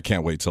said that. Oh, I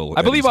can't wait till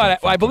I believe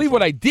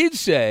what I did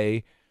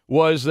say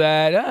was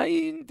that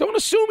don't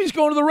assume he's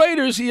going to the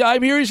Raiders. I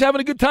hear he's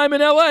having a good time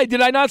in L.A. Did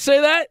I not say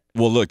that?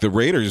 Well, look, the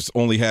Raiders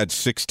only had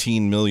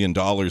 $16 million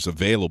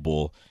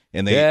available.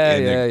 And you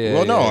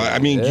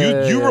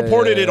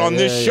reported it on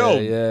this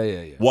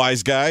show,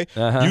 wise guy.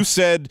 Uh-huh. You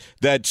said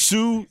that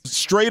Suh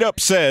straight up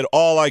said,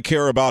 all I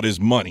care about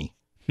is money.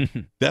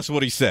 That's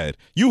what he said.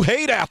 You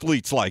hate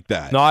athletes like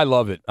that. No, I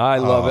love it. I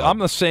love it. I'm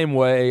the same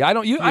way. I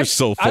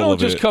don't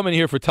just come in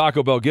here for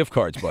Taco Bell gift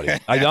cards, buddy.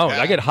 I don't.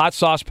 I get hot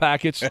sauce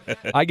packets.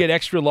 I get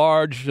extra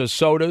large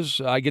sodas.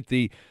 I get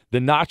the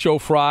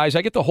nacho fries.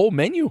 I get the whole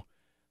menu.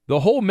 The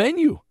whole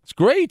menu. It's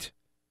great.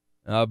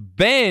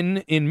 Ben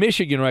in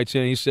Michigan writes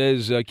in. He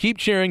says, keep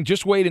cheering.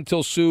 Just wait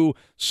until Suh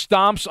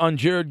stomps on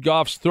Jared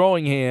Goff's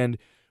throwing hand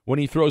when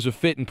he throws a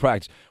fit in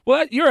practice.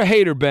 Well, you're a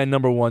hater, Ben,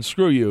 number one.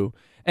 Screw you.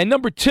 And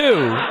number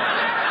two,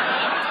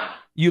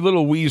 you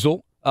little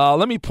weasel,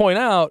 let me point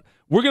out,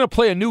 we're going to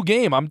play a new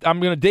game. I'm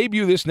going to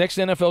debut this next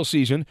NFL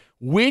season.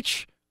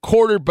 Which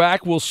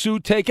quarterback will Suh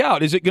take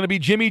out? Is it going to be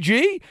Jimmy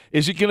G?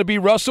 Is it going to be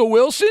Russell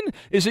Wilson?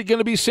 Is it going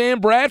to be Sam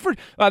Bradford?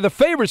 The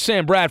favorite's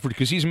Sam Bradford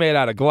because he's made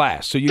out of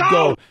glass. So you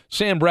go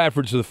Sam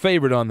Bradford's the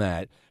favorite on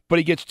that. But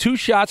he gets 2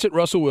 shots at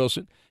Russell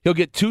Wilson. He'll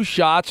get 2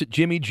 shots at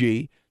Jimmy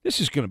G. This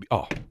is going to be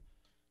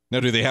Now,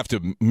 do they have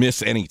to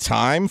miss any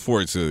time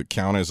for it to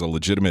count as a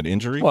legitimate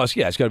injury? Well, it's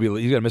got to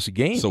be. He's got to miss a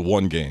game. So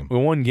one game.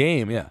 One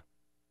game, yeah.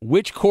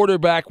 Which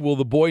quarterback will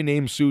the boy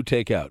named Suh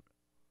take out?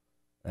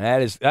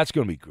 That's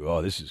going to be good.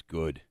 Oh, this is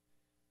good.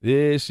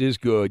 This is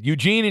good.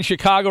 Eugene in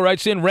Chicago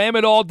writes in, ram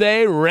it all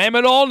day, ram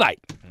it all night.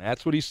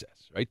 That's what he says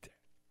right there.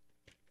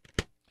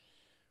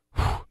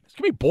 It's going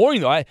to be boring,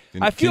 though. I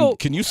feel.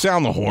 Can you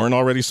sound the horn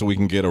already so we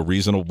can get a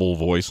reasonable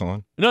voice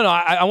on? No.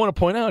 I want to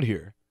point out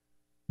here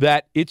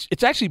that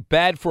it's actually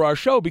bad for our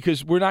show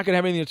because we're not going to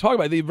have anything to talk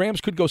about. The Rams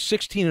could go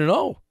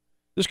 16-0.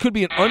 This could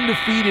be an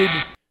undefeated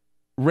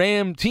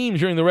Ram team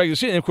during the regular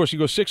season. And of course, you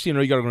go 16-0,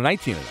 you got to go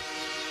 19-0.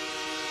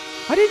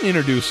 I didn't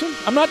introduce him.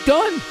 I'm not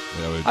done.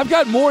 I've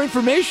got more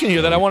information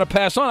here that I want to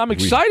pass on. I'm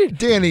excited.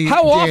 Danny,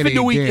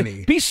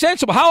 be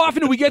sensible? How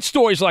often do we get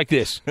stories like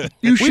this?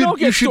 You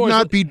should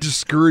not be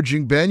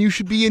discouraging Ben. You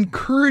should be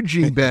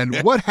encouraging Ben.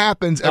 What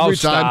happens every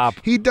time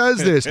he does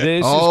this?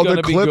 All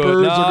the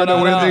Clippers are going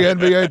to win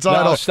the NBA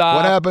title.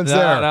 What happens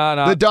there?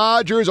 The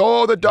Dodgers.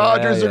 The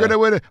Dodgers are going to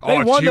win it.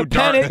 They won the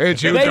pennant.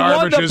 It's Hugh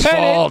Darvish's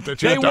fault.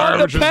 It's Hugh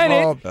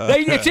Darvish's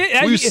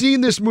fault. We've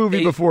seen this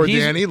movie before,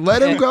 Danny.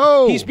 Let him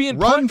go. He's being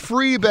run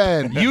free,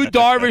 Ben. Hugh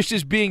Darvish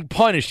is being being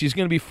punished. He's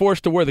going to be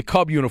forced to wear the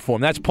Cub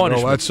uniform. That's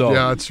punishment.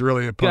 That's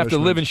really a punishment. You have to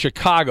live in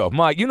Chicago.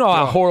 Mike, you know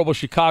how horrible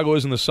Chicago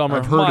is in the summer?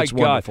 I've heard it's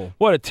wonderful.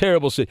 What a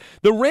terrible city.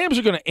 The Rams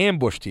are going to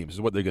ambush teams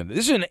is what they're going to do.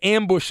 This is an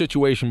ambush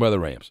situation by the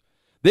Rams.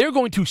 They're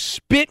going to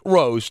spit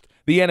roast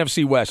the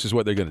NFC West is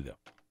what they're going to do.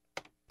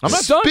 I'm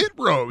not done. Spit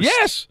roast?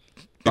 Yes.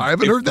 I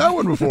haven't heard that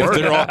one before.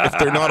 If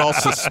they're not all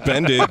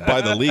suspended by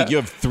the league, you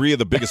have 3 of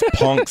the biggest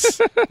punks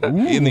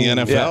in the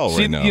NFL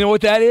right now. You know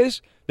what that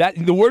is?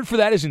 The word for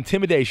that is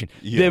intimidation.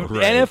 The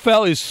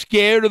NFL is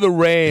scared of the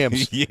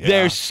Rams.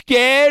 They're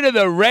scared of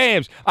the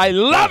Rams. I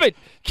love it.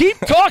 Keep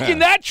talking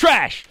that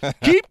trash.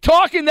 Keep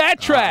talking that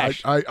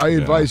trash. I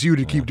advise you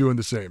to keep doing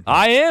the same.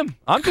 I am.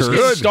 I'm just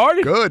getting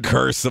started. Good.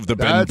 Curse of the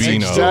That's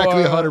Bambino.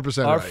 Exactly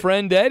 100% Our right.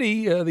 friend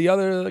Eddie, the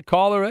other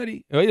caller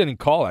Eddie. Well, he didn't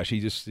call,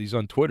 actually. He's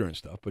on Twitter and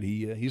stuff, but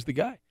he's the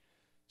guy.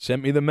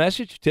 Sent me the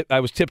message. I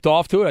was tipped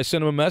off to it. I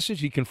sent him a message.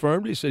 He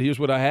confirmed it. He said, here's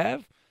what I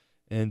have.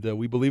 And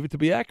we believe it to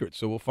be accurate.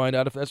 So we'll find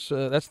out if that's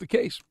the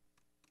case.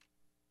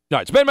 All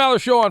right, it's Ben Maller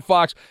Show on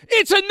Fox.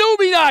 It's a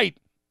newbie night.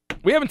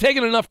 We haven't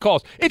taken enough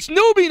calls. It's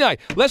newbie night.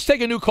 Let's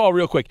take a new call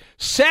real quick.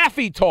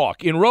 Safi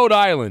Talk in Rhode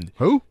Island.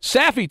 Who?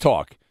 Safi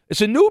Talk.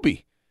 It's a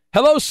newbie.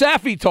 Hello,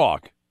 Safi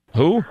Talk.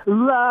 Who?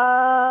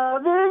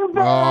 Loving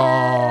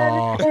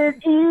Ben is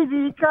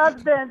easy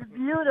because Ben's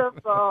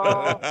beautiful.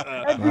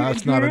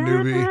 That's not a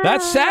newbie.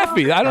 That's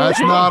Safi. That's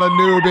not a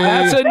newbie.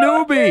 That's a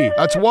newbie.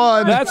 That's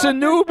one. That's a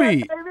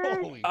newbie.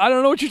 I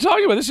don't know what you're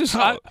talking about. This is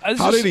how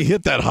did he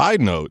hit that high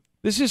note?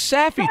 This is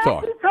Safi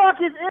Talk. Safi Talk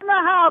is in the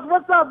house.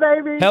 What's up,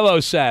 baby? Hello,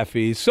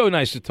 Safi. It's so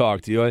nice to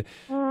talk to you.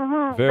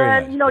 Very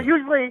and, nice. you know,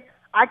 usually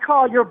I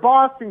call your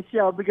Boston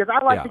show because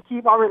I like to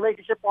keep our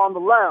relationship on the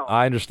low.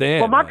 I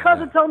understand. But my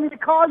cousin told me to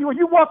call you, and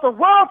you want the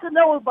world to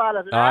know about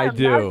us. And I am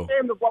do. not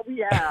ashamed of what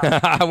we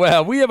have.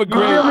 Well, we have a You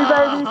feel me,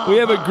 baby? we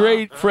have a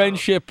great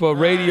friendship,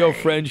 radio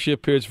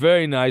friendship here. It's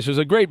very nice. There's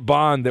a great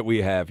bond that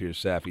we have here,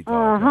 Safi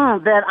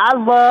Talk. Ben, I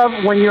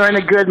love when you're in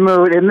a good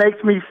mood. It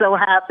makes me so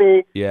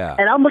happy. Yeah.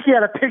 And I'm looking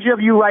at a picture of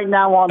you right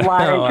now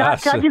online. Oh,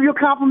 Can I give you a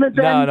compliment,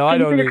 Ben? No, I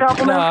don't need. A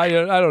compliment?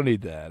 No, I don't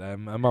need that.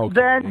 I'm okay.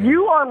 Ben,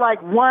 you are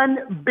like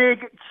one big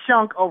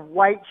chunk of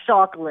white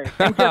chocolate.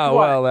 And guess what?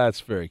 Well,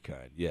 that's very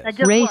kind. Yes. And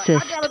guess what?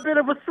 I got a bit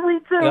of a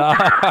sweet tooth.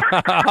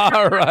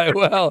 All right.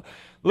 Well,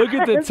 look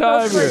at the It's so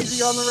time here.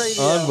 crazy on the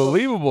radio.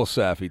 Unbelievable,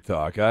 Safi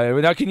Talk.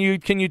 Now, can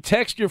you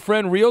text your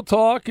friend Real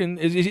Talk? And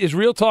is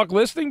Real Talk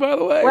listening, by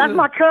the way? Well, that's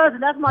my cousin.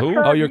 That's my Who?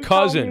 cousin. Oh, your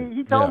cousin.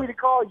 He told me to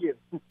call you.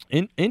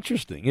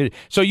 Interesting.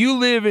 So you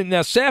live in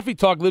now. Safi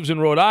Talk lives in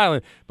Rhode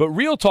Island, but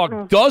Real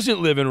Talk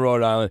doesn't live in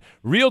Rhode Island.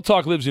 Real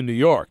Talk lives in New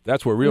York.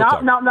 That's where Real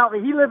Talk. No.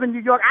 He lives in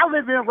New York. I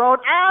live in Rhode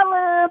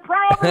Island,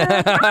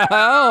 Providence.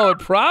 Oh,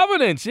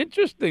 Providence.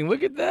 Interesting.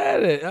 Look at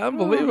that.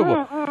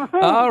 Unbelievable.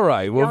 All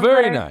right. Well,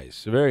 very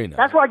nice. Very nice.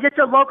 That's why I get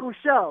your local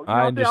show.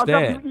 I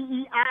understand.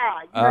 WEEI.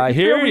 I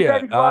hear you.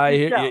 I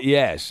hear you.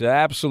 Yes,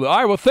 absolutely. All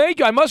right. Well, thank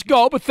you. I must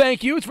go, but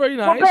thank you. It's very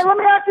nice. Okay, let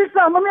me ask you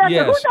something. Let me ask you,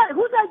 Yes.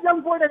 who's that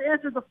young boy that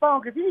answers the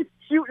phone? Because he's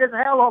cute as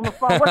hell on the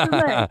phone. What's his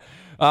name?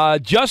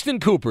 Justin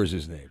Cooper's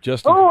his name.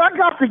 Justin. Oh, I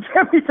got to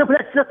give me some of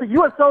that, Justin.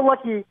 You are so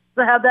lucky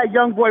to have that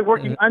young boy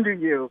working under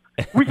you.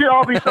 We should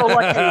all be so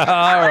lucky.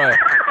 All right.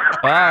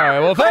 All right.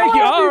 Well, thank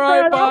you. All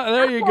right. Bye.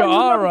 There you go.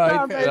 All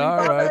right.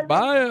 All right.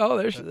 Bye. Oh,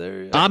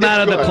 there. I'm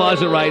out of the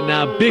closet right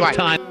now, big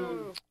time.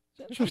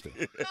 Interesting.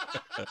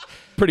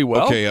 Pretty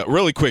well. Okay,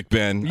 really quick,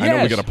 Ben. I know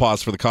we Yes. got to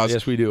pause for the cause.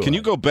 Yes, we do. Can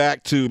you go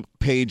back to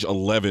page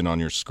 11 on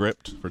your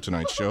script for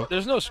tonight's show?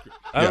 There's no script.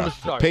 I don't know what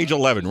you're talking Page about.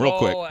 11, real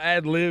quick. All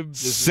ad-lib.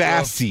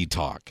 Sassy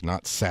talk,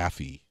 not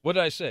Saffy. What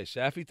did I say?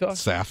 Saffy Talk?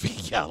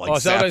 Saffy, yeah, like Oh,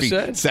 is that what I Saffy,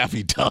 said?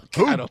 Saffy Duck.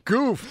 Who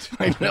goofed?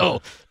 I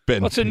know.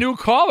 Ben. What's a new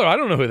caller? I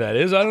don't know who that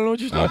is. I don't know what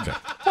you're talking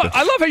about.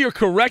 I love how you're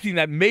correcting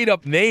that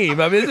made-up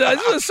name. I mean,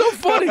 it's so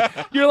funny.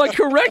 You're like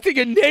correcting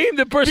a name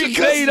the person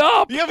made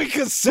up. Yeah,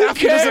 because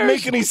Saffy doesn't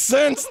make any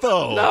sense,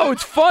 though. No,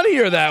 it's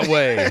funnier that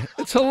way.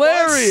 It's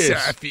hilarious.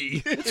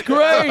 Saffy. It's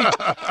great.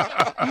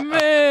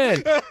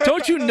 Man,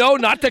 don't you know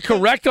not to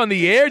correct on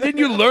the air? Didn't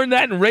you learn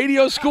that in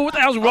radio school? What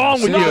the hell's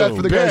wrong with Say you? that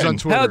for the guys on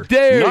Twitter. How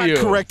dare Not you?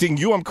 correcting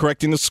you, I'm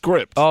correcting the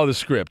script. Oh, the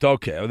script.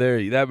 Okay. Oh, there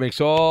you. That makes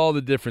all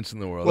the difference in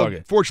the world. Well,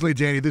 Okay. fortunately,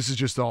 Danny, this is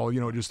just all,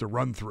 just a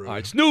run-through. All right,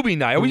 it's newbie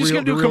night. Are we The just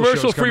real- going to do the real show's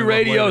commercial-free coming up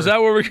radio? Is later.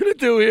 that what we're going to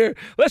do here?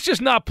 Let's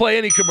just not play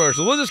any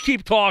commercials. We'll just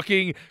keep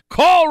talking.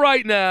 Call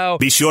right now.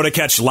 Be sure to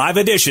catch live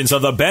editions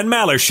of the Ben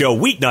Maller Show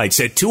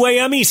weeknights at 2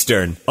 a.m.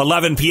 Eastern,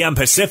 11 p.m.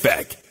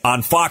 Pacific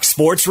on Fox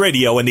Sports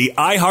Radio and the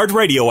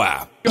iHeartRadio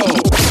app.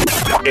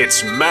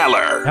 It's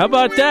Maller. How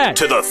about that?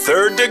 To the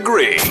third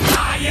degree.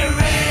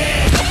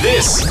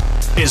 This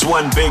is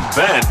when Big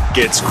Ben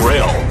gets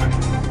grilled.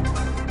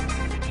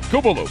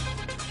 Koopaloo.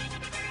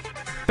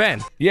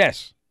 Ben.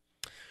 Yes.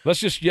 Let's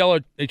just yell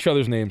at each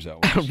other's names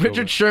out.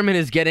 Richard Sherman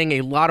is getting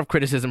a lot of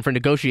criticism for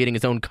negotiating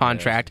his own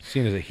contract.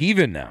 Seen as a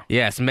heathen now.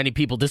 Yes, many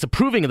people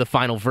disapproving of the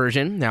final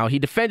version. Now, he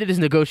defended his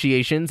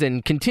negotiations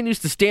and continues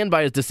to stand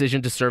by his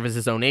decision to serve as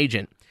his own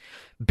agent.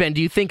 Ben,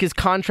 do you think his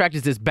contract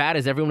is as bad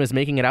as everyone is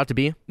making it out to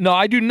be? No,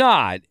 I do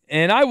not.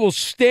 And I will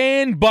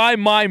stand by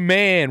my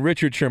man,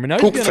 Richard Sherman. Now,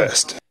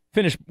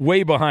 finished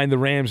way behind the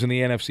Rams in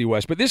the NFC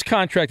West. But this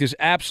contract is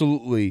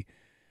absolutely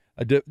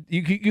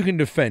you can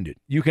defend it.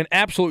 You can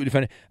absolutely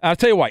defend it. I'll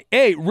tell you why.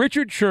 A,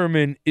 Richard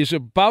Sherman is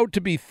about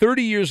to be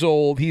 30 years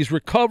old. He's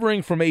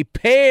recovering from a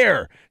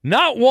pair,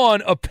 not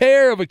one, a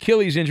pair of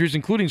Achilles injuries,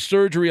 including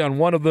surgery on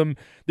one of them.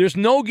 There's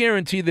no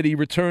guarantee that he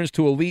returns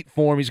to elite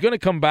form. He's going to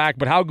come back,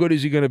 but how good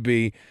is he going to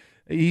be?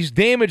 He's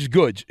damaged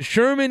goods.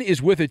 Sherman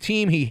is with a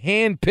team he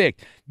handpicked.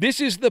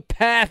 This is the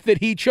path that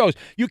he chose.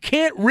 You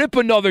can't rip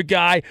another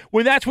guy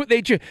when that's what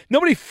they chose.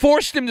 Nobody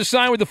forced him to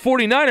sign with the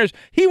 49ers.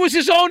 He was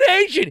his own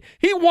agent.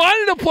 He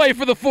wanted to play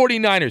for the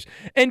 49ers.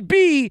 And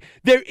B,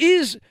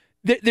 there's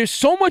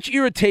so much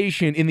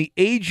irritation in the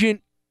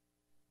agent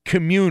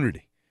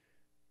community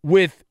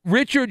with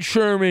Richard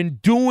Sherman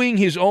doing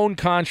his own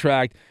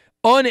contract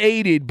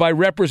unaided by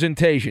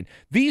representation.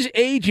 These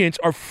agents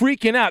are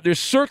freaking out. They're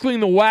circling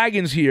the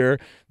wagons here.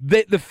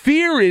 The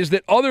fear is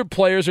that other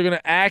players are going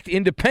to act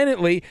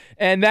independently,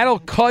 and that'll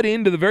cut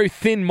into the very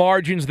thin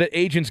margins that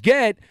agents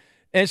get.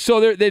 And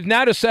so they've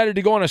now decided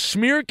to go on a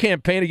smear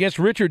campaign against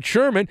Richard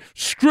Sherman.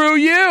 Screw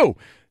you,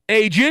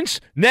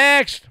 agents.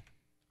 Next.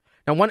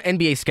 Now, one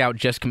NBA scout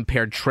just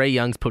compared Trae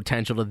Young's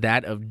potential to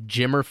that of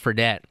Jimmer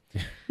Fredette.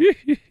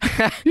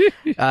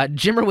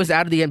 Jimmer was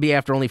out of the NBA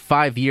after only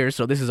 5 years,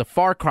 so this is a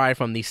far cry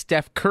from the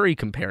Steph Curry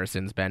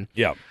comparisons, Ben.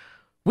 Yeah.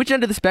 Which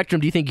end of the spectrum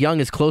do you think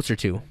Young is closer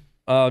to?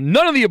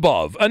 None of the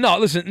above. No,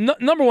 listen,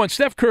 number one,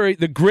 Steph Curry,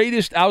 the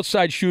greatest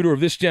outside shooter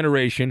of this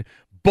generation,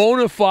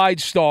 bona fide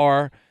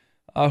star,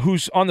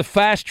 who's on the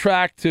fast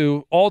track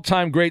to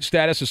all-time great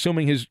status,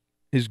 assuming his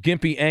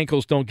gimpy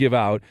ankles don't give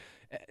out.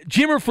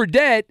 Jimmer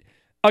Fredette,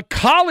 a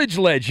college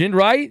legend,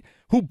 right,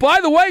 who, by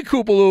the way,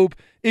 Koopaloop,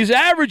 is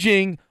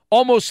averaging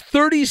almost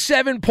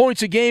 37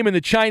 points a game in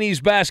the Chinese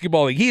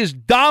basketball league. He is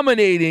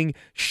dominating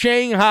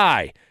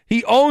Shanghai.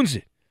 He owns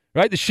it,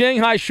 right? The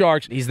Shanghai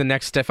Sharks. He's the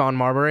next Stephon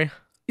Marbury?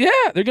 Yeah,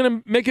 they're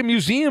going to make a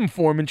museum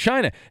for him in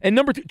China. And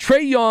number two,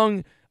 Trae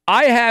Young,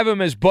 I have him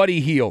as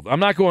Buddy Hield.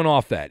 I'm not going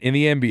off that in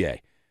the NBA.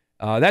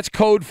 That's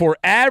code for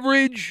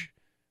average,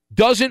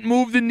 doesn't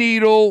move the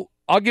needle.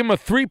 I'll give him a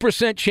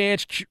 3%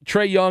 chance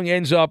Trae Young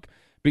ends up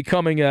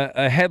becoming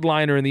a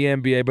headliner in the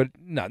NBA, but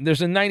no,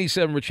 there's a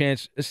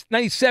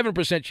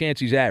 97% chance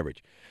he's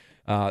average.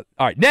 All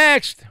right,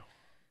 next.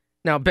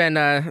 Now, Ben,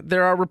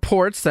 there are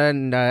reports,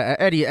 and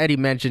Eddie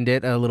mentioned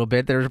it a little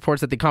bit. There are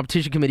reports that the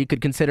competition committee could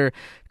consider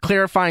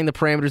clarifying the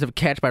parameters of a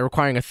catch by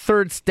requiring a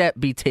third step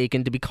be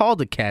taken to be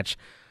called a catch.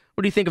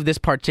 What do you think of this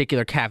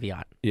particular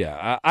caveat?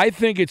 Yeah, I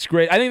think it's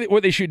great. I think that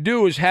what they should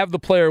do is have the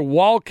player,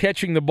 while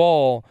catching the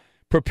ball,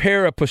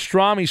 prepare a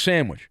pastrami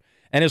sandwich.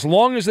 And as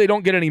long as they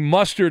don't get any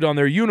mustard on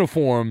their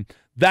uniform,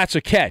 that's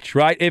a catch,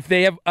 right? If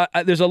they have,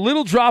 there's a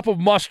little drop of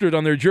mustard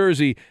on their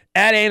jersey,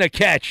 that ain't a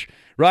catch,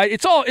 right?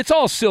 It's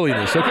all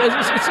silliness. Okay?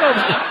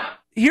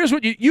 Here's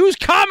what you use: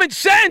 common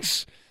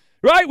sense,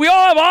 right? We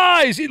all have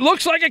eyes. It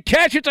looks like a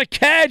catch. It's a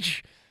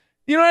catch.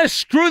 You don't have to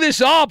screw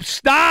this up.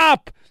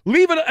 Stop.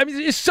 Leave it. I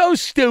mean, it's so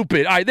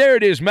stupid. All right, there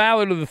it is.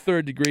 Mallard of the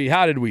third degree.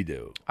 How did we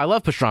do? I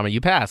love pastrami. You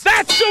passed.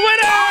 That's the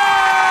winner!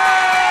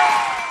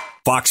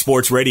 Fox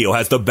Sports Radio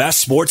has the best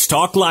sports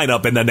talk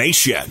lineup in the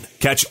nation.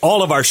 Catch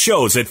all of our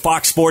shows at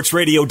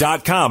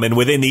foxsportsradio.com and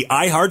within the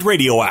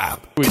iHeartRadio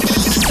app.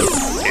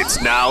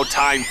 It's now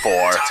time for...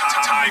 Well,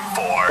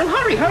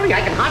 hurry, I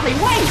can hardly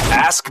wait.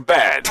 Ask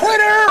Ben.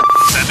 Twitter!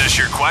 Send us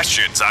your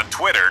questions on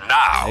Twitter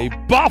now. A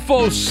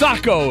Bafo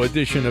Sacco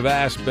edition of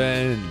Ask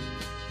Ben.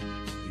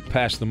 We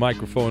pass the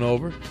microphone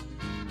over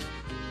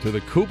to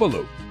the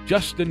Koopaloop,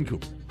 Justin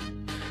Cooper.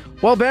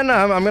 Well, Ben,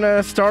 I'm going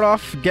to start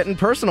off getting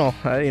personal.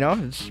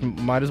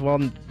 Might as well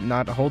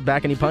not hold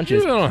back any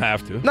punches. You don't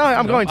have to. No,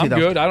 I'm going to, though.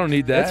 I'm good. I don't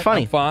need that. It's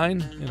funny. I'm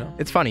fine.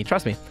 It's funny.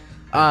 Trust me.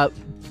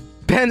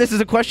 Ben, this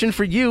is a question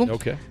for you.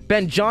 Okay.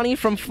 Ben, Johnny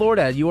from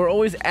Florida, you are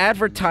always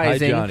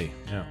advertising. Hi, Johnny.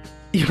 Yeah.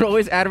 You're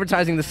always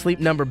advertising the Sleep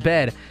Number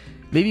bed.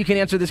 Maybe you can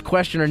answer this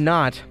question or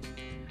not,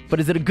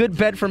 but is it a good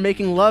bed for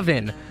making love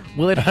in?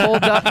 Will it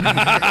hold up?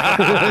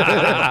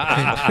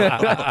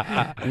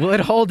 Will it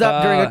hold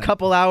up during a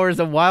couple hours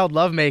of wild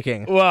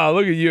lovemaking? Wow,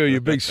 look at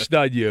you big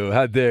stud, you.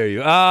 How dare you?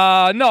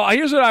 No,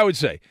 here's what I would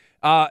say.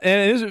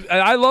 And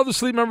I love the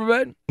Sleep Number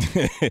bed.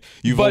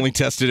 You've only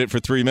tested it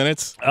for 3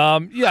 minutes?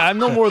 Yeah, I'm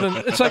no more than,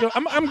 it's like,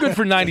 I'm good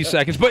for 90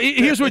 seconds. But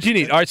here's what you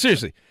need. All right,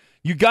 seriously.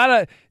 You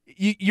gotta,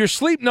 your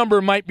Sleep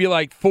Number might be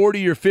like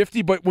 40 or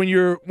 50, but when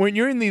you're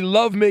in the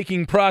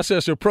lovemaking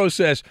process,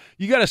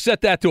 you got to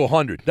set that to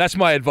 100. That's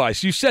my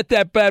advice. You set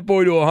that bad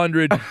boy to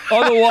 100.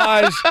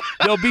 Otherwise,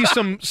 there'll be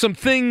some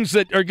things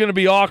that are going to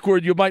be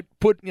awkward. You might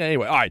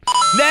anyway. All right,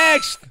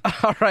 next.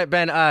 All right,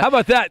 Ben. How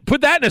about that?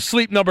 Put that in a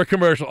Sleep Number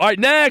commercial. All right,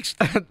 next.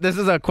 This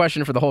is a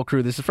question for the whole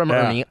crew. This is from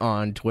Ernie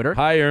on Twitter.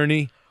 Hi,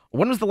 Ernie.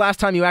 When was the last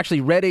time you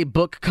actually read a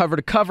book cover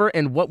to cover,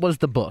 and what was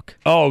the book?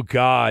 Oh,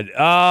 God.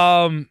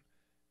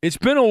 It's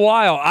been a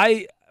while.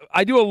 I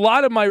do a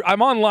lot of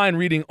I'm online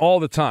reading all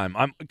the time.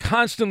 I'm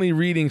constantly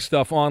reading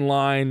stuff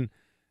online.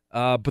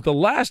 But the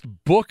last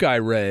book I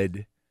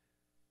read,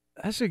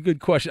 that's a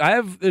good question.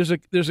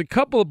 There's a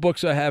couple of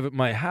books I have at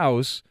my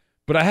house,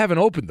 but I haven't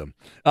opened them.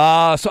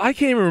 So I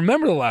can't even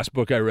remember the last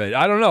book I read.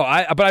 I don't know.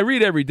 But I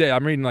read every day.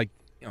 I'm reading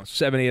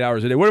 7-8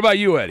 hours a day. What about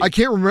you, Eddie? I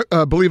can't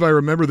believe I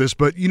remember this,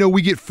 but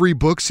we get free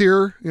books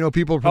here.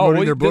 People are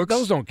promoting their books.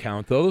 Those don't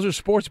count, though. Those are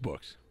sports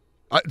books.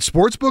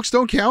 Sports books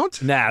don't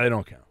count? Nah, they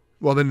don't count.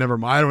 Well, then never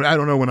mind. I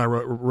don't know when I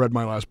read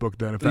my last book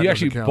then. If that you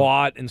actually count.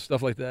 bought and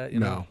stuff like that?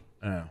 No.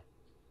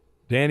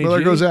 Danny Well,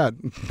 there goes that.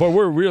 Boy,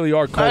 we really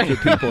are cultured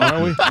people,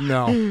 aren't we?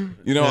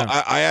 No.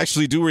 I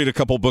actually do read a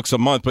couple books a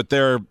month, but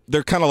they're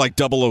kind of like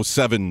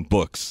 007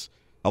 books.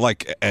 I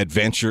like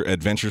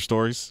adventure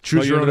stories.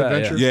 Choose your own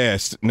adventure?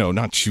 Yes. No,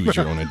 not choose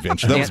your own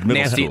adventure. That was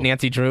middle school.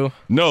 Nancy Drew?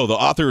 No, the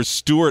author is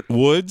Stuart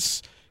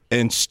Woods,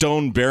 and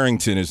Stone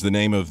Barrington is the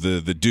name of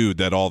the dude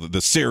that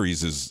the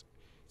series is.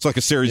 It's like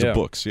a series of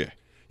books, yeah.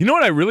 You know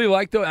what I really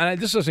like, though?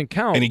 And this doesn't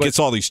count. And he gets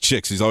all these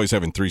chicks. He's always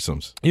having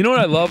threesomes. You know what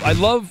I love? I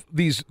love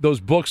those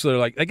books that are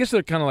like, I guess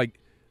they're kind of like.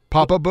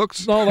 Pop-up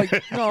books? No,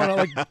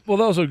 well,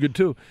 those are good,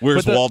 too.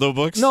 Where's Waldo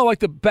books? No, like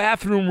the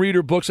bathroom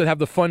reader books that have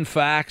the fun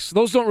facts.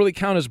 Those don't really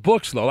count as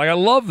books, though. Like, I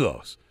love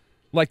those.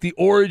 Like the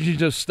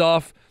origins of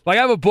stuff. Like,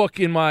 I have a book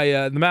in my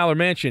the Maller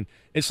Mansion.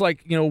 It's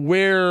like,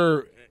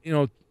 where,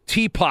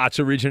 teapots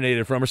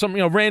originated from or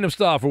something, random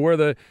stuff, or where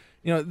the,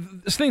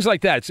 things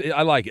like that.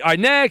 I like it. All right,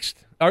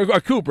 next. Or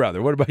Coop,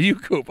 rather. What about you,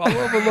 Coop? I'll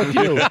overlook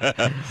you.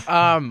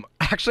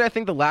 Actually, I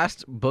think the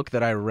last book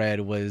that I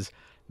read was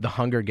The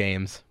Hunger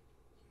Games.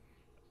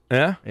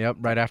 Yeah? Yep,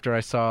 right after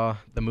I saw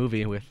the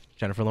movie with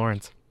Jennifer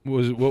Lawrence. It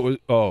was a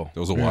while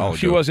ago.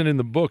 She wasn't in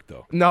the book,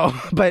 though. No,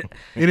 but...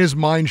 In his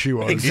mind, she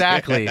was.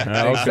 Exactly.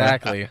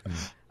 Exactly.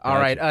 All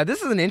right,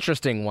 this is an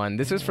interesting one.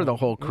 This is for the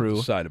whole crew.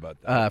 We'll decide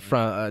about that.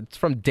 It's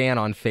from Dan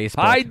on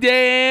Facebook. Hi,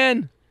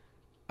 Dan!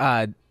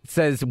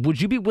 Says,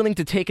 would you be willing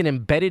to take an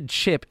embedded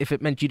chip if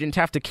it meant you didn't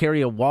have to carry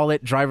a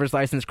wallet, driver's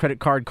license, credit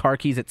card, car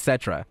keys,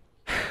 etc.?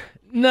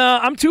 No,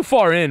 I'm too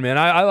far in, man.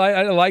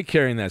 I like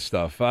carrying that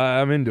stuff.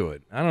 I'm into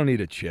it. I don't need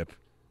a chip.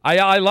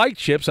 I like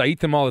chips. I eat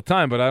them all the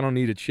time, but I don't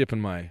need a chip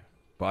in my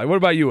body. What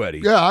about you,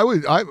 Eddie? Yeah,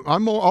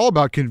 I'm all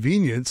about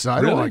convenience.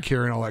 I don't like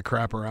carrying all that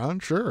crap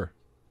around. Sure.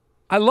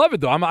 I love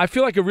it, though. I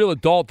feel like a real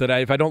adult that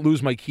if I don't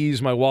lose my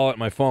keys, my wallet,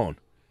 my phone.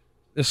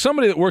 There's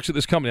somebody that works at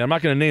this company, I'm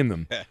not going to name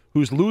them,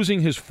 who's losing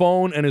his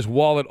phone and his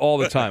wallet all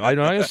the time. I'm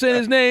not going to say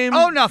his name.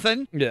 Oh,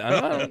 nothing.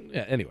 Yeah,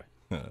 anyway.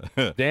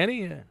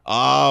 Danny?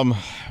 Yeah.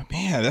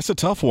 Man, that's a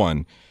tough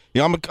one.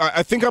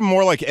 I think I'm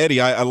more like Eddie.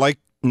 I like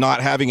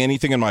not having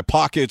anything in my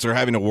pockets or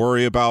having to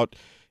worry about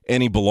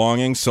any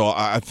belongings, so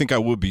I think I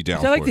would be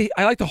down for it.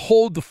 I like to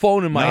hold the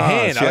phone in my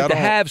hand. I like to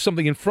have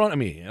something in front of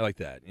me. I like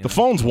that. The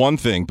phone's one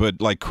thing,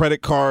 but like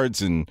credit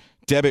cards and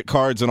debit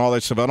cards and all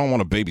that stuff, I don't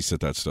want to babysit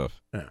that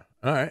stuff. Yeah.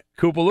 All right.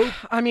 Koopaloo?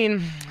 I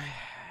mean,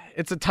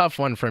 it's a tough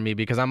one for me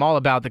because I'm all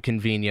about the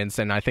convenience,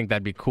 and I think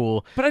that'd be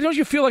cool. But don't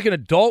you feel like an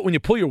adult when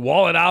you pull your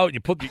wallet out?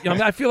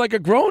 And I feel like a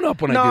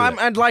grown-up when I do that.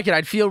 No, I'd like it.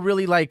 I'd feel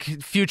really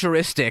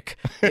futuristic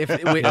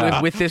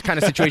with this kind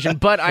of situation.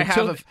 But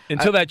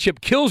until that chip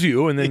kills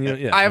you, and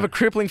then I have a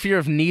crippling fear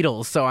of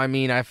needles. So I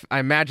mean, I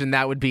imagine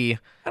that would be.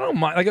 I don't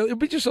mind. Like it'd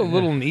be just a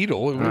little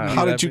needle.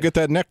 How did you get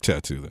that neck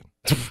tattoo then?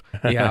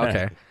 Yeah,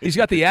 okay. He's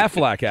got the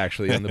Aflac,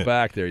 actually, on the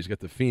back there. He's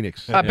got the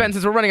Phoenix. Ben,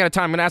 since we're running out of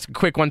time, I'm going to ask a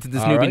quick one to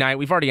this newbie night.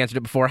 We've already answered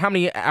it before. How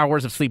many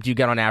hours of sleep do you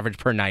get on average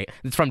per night?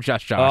 It's from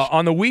Just Josh.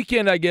 On the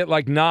weekend, I get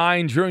like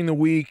 9. During the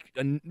week,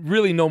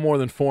 really no more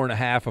than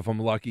 4.5 if I'm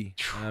lucky.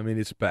 I mean,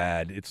 it's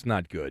bad. It's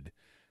not good.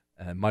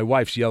 My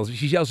wife yells at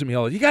me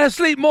all the time, you got to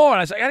sleep more. And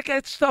I say, I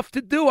got stuff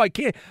to do. I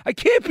can't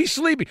be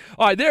sleepy.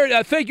 All right,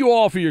 there. Thank you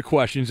all for your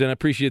questions, and I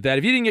appreciate that.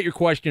 If you didn't get your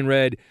question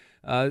read,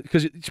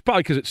 because it's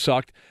probably because it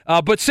sucked.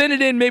 But send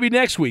it in maybe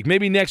next week.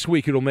 Maybe next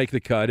week it'll make the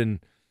cut. And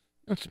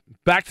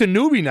back to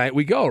newbie night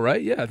we go,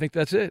 right? Yeah, I think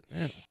that's it.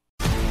 Yeah.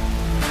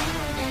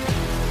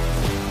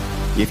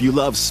 If you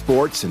love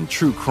sports and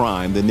true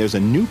crime, then there's a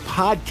new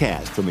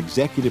podcast from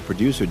executive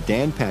producer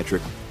Dan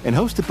Patrick and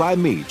hosted by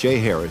me, Jay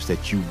Harris,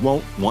 that you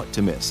won't want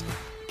to miss.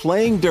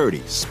 Playing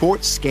Dirty: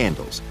 Sports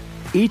Scandals.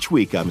 Each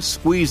week I'm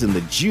squeezing the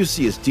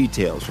juiciest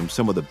details from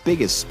some of the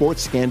biggest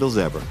sports scandals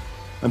ever.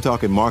 I'm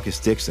talking Marcus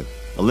Dixon,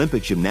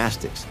 Olympic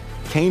gymnastics,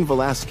 Cain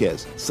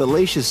Velasquez,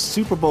 salacious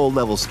Super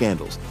Bowl-level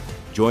scandals.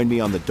 Join me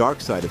on the dark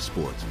side of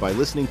sports by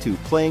listening to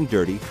Playing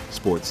Dirty: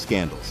 Sports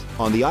Scandals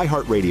on the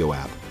iHeartRadio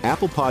app,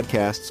 Apple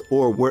Podcasts,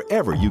 or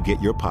wherever you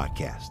get your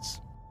podcasts.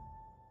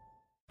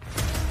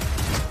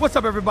 What's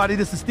up, everybody?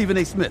 This is Stephen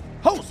A. Smith,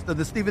 host of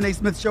the Stephen A.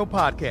 Smith Show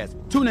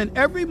podcast. Tune in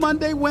every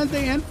Monday,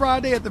 Wednesday, and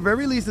Friday at the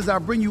very least as I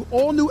bring you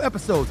all new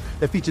episodes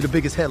that feature the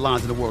biggest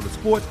headlines in the world of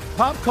sports,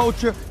 pop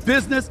culture,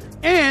 business,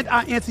 and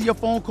I answer your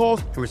phone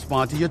calls and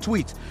respond to your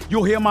tweets.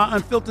 You'll hear my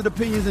unfiltered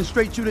opinions and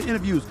straight-shooter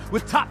interviews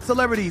with top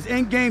celebrities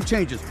and game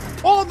changers.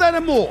 All of that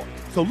and more.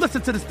 So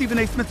listen to the Stephen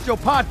A. Smith Show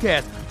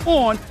podcast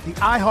on the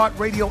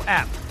iHeartRadio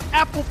app,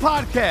 Apple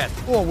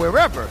Podcasts, or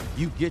wherever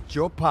you get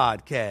your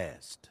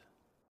podcast.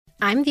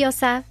 I'm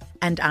Diosa.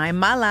 And I'm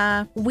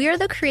Mala. We're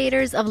the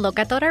creators of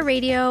Locatora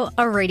Radio,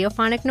 a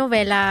radiophonic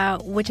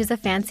novela, which is a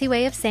fancy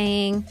way of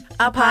saying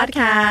a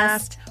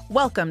podcast.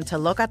 Welcome to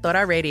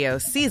Locatora Radio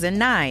Season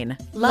 9.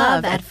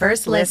 Love at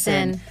First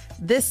Listen.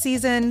 This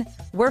season,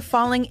 we're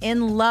falling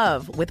in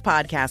love with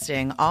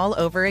podcasting all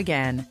over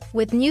again.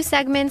 With new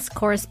segments,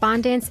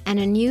 correspondence, and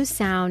a new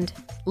sound.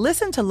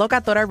 Listen to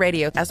Locatora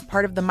Radio as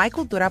part of the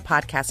Michael Dura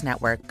Podcast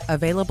Network,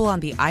 available on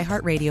the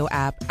iHeartRadio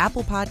app,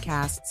 Apple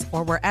Podcasts,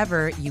 or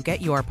wherever you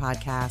get your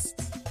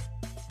podcasts.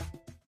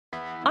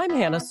 I'm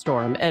Hannah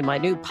Storm, and my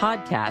new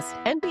podcast,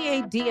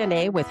 NBA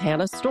DNA with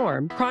Hannah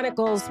Storm,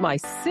 chronicles my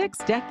 6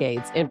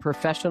 decades in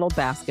professional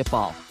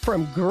basketball.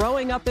 From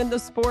growing up in the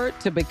sport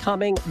to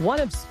becoming one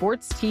of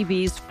sports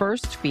TV's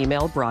first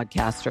female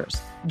broadcasters.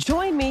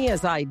 Join me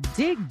as I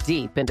dig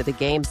deep into the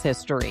game's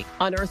history,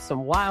 unearth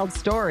some wild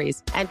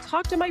stories, and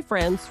talk to my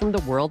friends from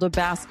the world of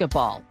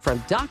basketball,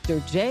 from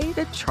Dr. J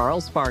to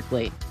Charles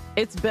Barkley.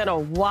 It's been a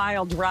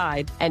wild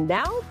ride, and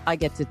now I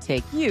get to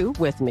take you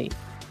with me.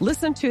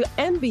 Listen to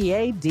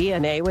NBA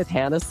DNA with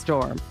Hannah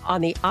Storm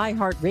on the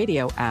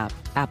iHeartRadio app,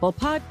 Apple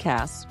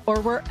Podcasts, or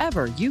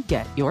wherever you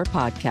get your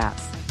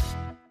podcasts.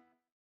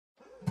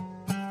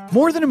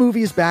 More Than a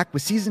Movie is back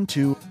with Season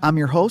 2. I'm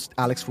your host,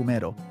 Alex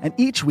Fumero, and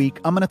each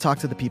week I'm going to talk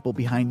to the people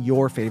behind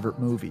your favorite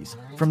movies.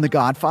 From The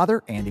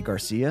Godfather, Andy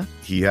Garcia.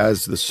 He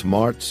has the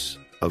smarts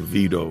of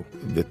Vito,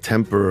 the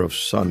temper of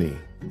Sonny,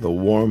 the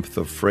warmth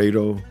of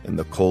Fredo, and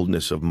the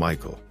coldness of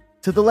Michael.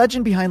 To the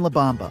legend behind La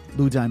Bamba,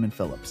 Lou Diamond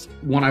Phillips.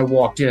 When I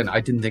walked in,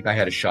 I didn't think I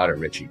had a shot at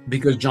Richie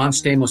because John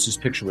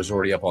Stamos' picture was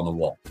already up on the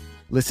wall.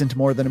 Listen to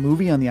More Than a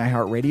Movie on the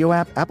iHeartRadio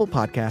app, Apple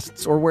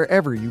Podcasts, or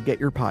wherever you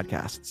get your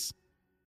podcasts.